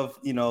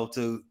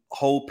 to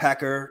hold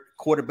Packer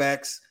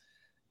quarterbacks,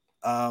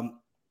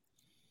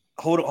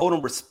 hold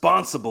them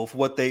responsible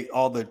for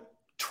all the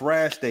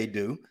trash they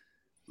do,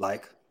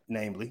 like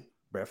namely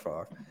Brett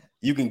Favre.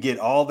 You can get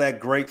all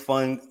that great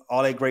fun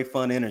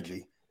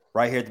energy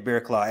right here at the Bear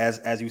Claw.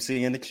 As you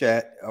see in the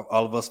chat,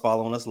 all of us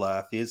following us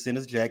live. Here's in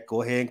his Jack.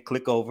 Go ahead and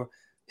click over,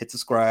 hit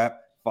subscribe,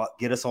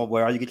 get us on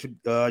where you get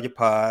your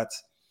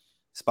pods,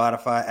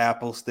 Spotify,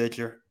 Apple,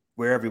 Stitcher.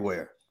 We're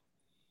everywhere.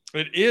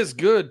 It is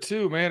good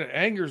too, man. It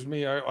angers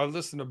me. I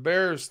listen to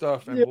Bears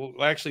stuff and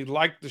will actually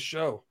like the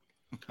show.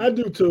 I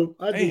do too.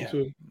 I do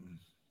too.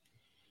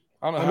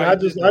 I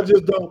just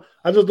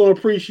don't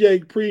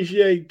appreciate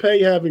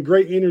Pay having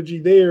great energy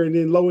there and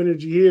then low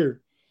energy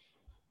here.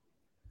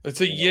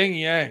 It's a yin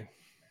yang.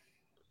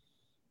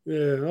 Yeah.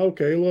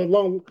 Okay.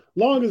 Well,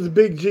 long as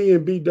Big G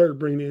and B Dirt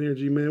bring the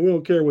energy, man, we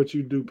don't care what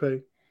you do,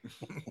 Pay.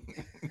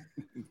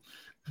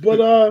 But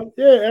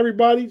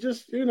everybody,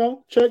 just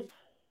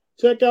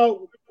check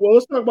out. Well,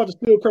 let's talk about the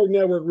Steel Curtain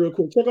Network real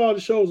quick. Check out all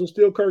the shows on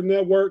Steel Curtain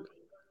Network.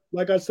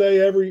 Like I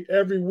say,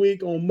 every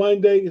week on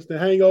Monday, it's The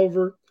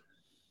Hangover.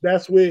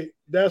 That's with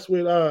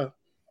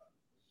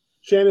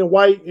Shannon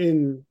White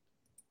and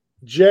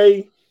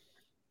Jay.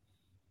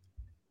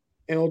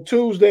 And on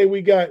Tuesday,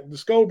 we got the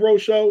Scobro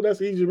Show.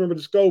 That's easy to remember,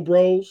 the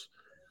Scobros.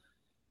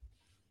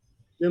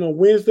 Then on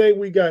Wednesday,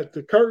 we got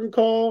the Curtain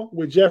Call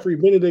with Jeffrey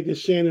Benedict and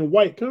Shannon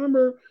White. Can you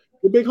remember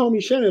the big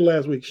homie Shannon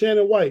last week?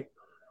 Shannon White.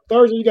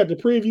 Thursday, you got the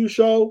Preview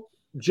Show,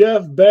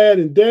 Jeff, Bad,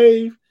 and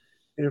Dave.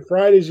 And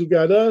Fridays, you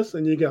got us,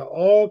 and you got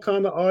all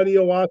kind of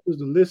audio options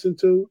to listen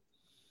to.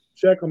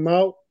 Check them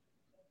out.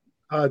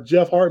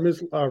 Jeff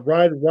Hartman's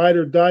Ride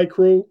or Die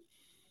Crew.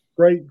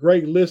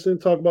 Great listen.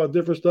 Talk about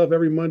different stuff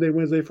every Monday,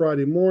 Wednesday,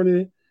 Friday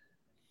morning.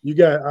 You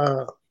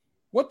got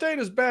what day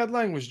does Bad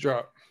Language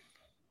drop?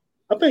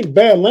 I think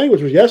Bad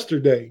Language was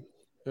yesterday.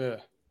 Yeah.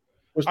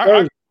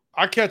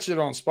 I catch it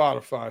on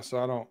Spotify,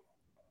 so I don't.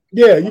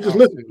 Yeah, you just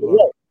listen to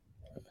it.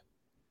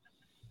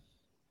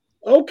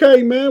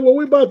 Okay, man. Well,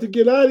 we're about to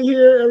get out of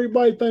here.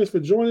 Everybody, thanks for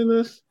joining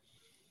us.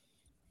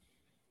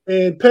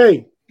 And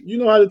Pay, you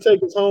know how to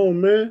take us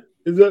home, man.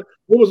 What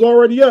was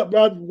already up?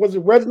 Was it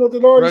Reginald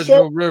that already said?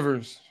 Reginald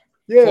Rivers.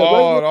 Yeah,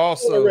 Claude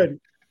also. Already.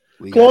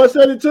 Claude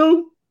said it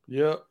too?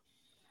 Yep.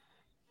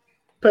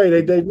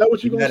 Pay, they know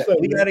what you're going to say.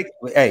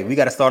 We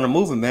got to start a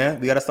movement, man.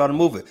 We got to start a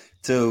movement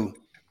to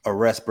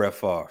arrest Brett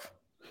Favre.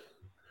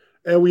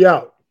 And we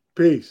out.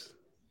 Peace.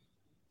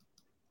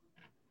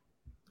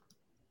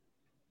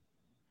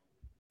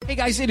 Hey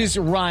guys, it is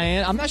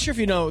Ryan. I'm not sure if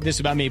you know this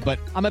about me, but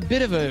I'm a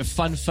bit of a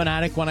fun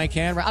fanatic when I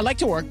can. I like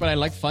to work, but I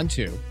like fun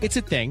too. It's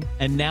a thing.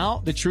 And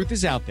now the truth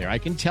is out there. I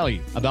can tell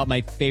you about my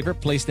favorite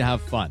place to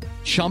have fun.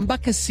 Chumba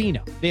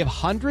Casino. They have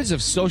hundreds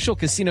of social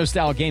casino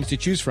style games to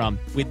choose from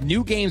with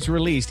new games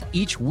released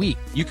each week.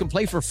 You can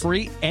play for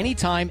free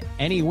anytime,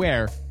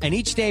 anywhere. And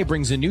each day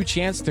brings a new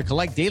chance to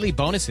collect daily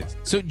bonuses.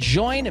 So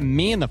join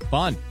me in the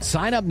fun.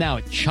 Sign up now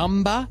at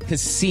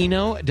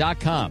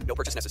ChumbaCasino.com. No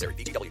purchase necessary.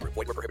 VGW Group.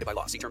 Void where prohibited by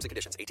law. See terms and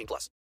conditions.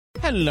 18+.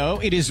 Hello,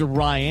 it is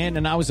Ryan,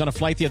 and I was on a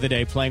flight the other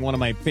day playing one of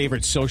my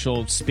favorite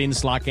social spin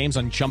slot games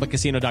on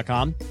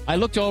ChumbaCasino.com. I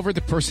looked over at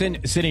the person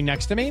sitting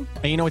next to me,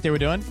 and you know what they were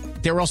doing?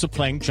 They were also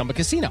playing Chumba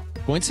Casino.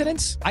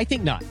 Coincidence? I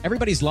think not.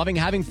 Everybody's loving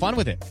having fun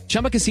with it.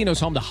 Chumba Casino is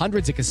home to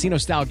hundreds of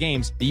casino-style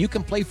games that you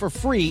can play for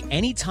free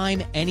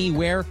anytime,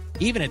 anywhere,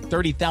 even at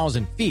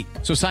 30,000 feet.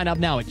 So sign up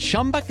now at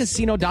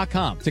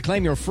ChumbaCasino.com to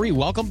claim your free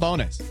welcome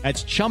bonus.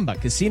 That's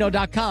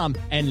ChumbaCasino.com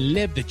and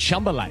live the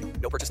Chumba life.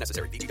 No purchase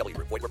necessary. VGW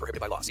Group. Void where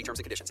prohibited by law. See terms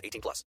and conditions.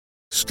 18+.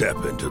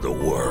 Step into the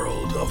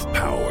world of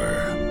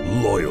power,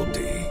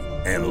 loyalty,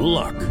 and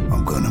luck.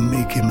 I'm going to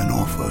make him an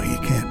offer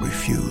he can't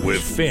refuse.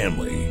 With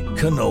family,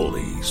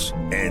 cannolis,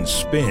 and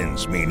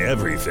spins mean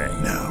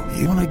everything. Now,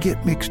 you want to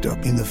get mixed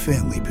up in the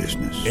family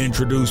business.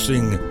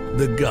 Introducing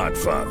The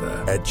Godfather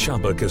at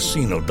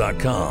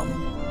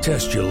ChumbaCasino.com.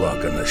 Test your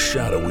luck in the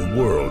shadowy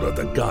world of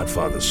The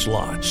Godfather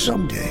slot.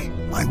 Someday,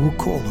 I will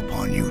call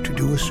upon you to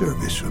do a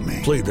service for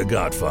me. Play The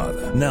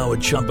Godfather now at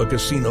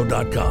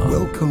ChumbaCasino.com.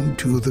 Welcome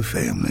to the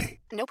family.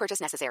 No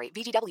purchase necessary.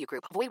 VGW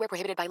Group. Void where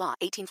prohibited by law.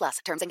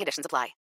 18+. Terms and conditions apply.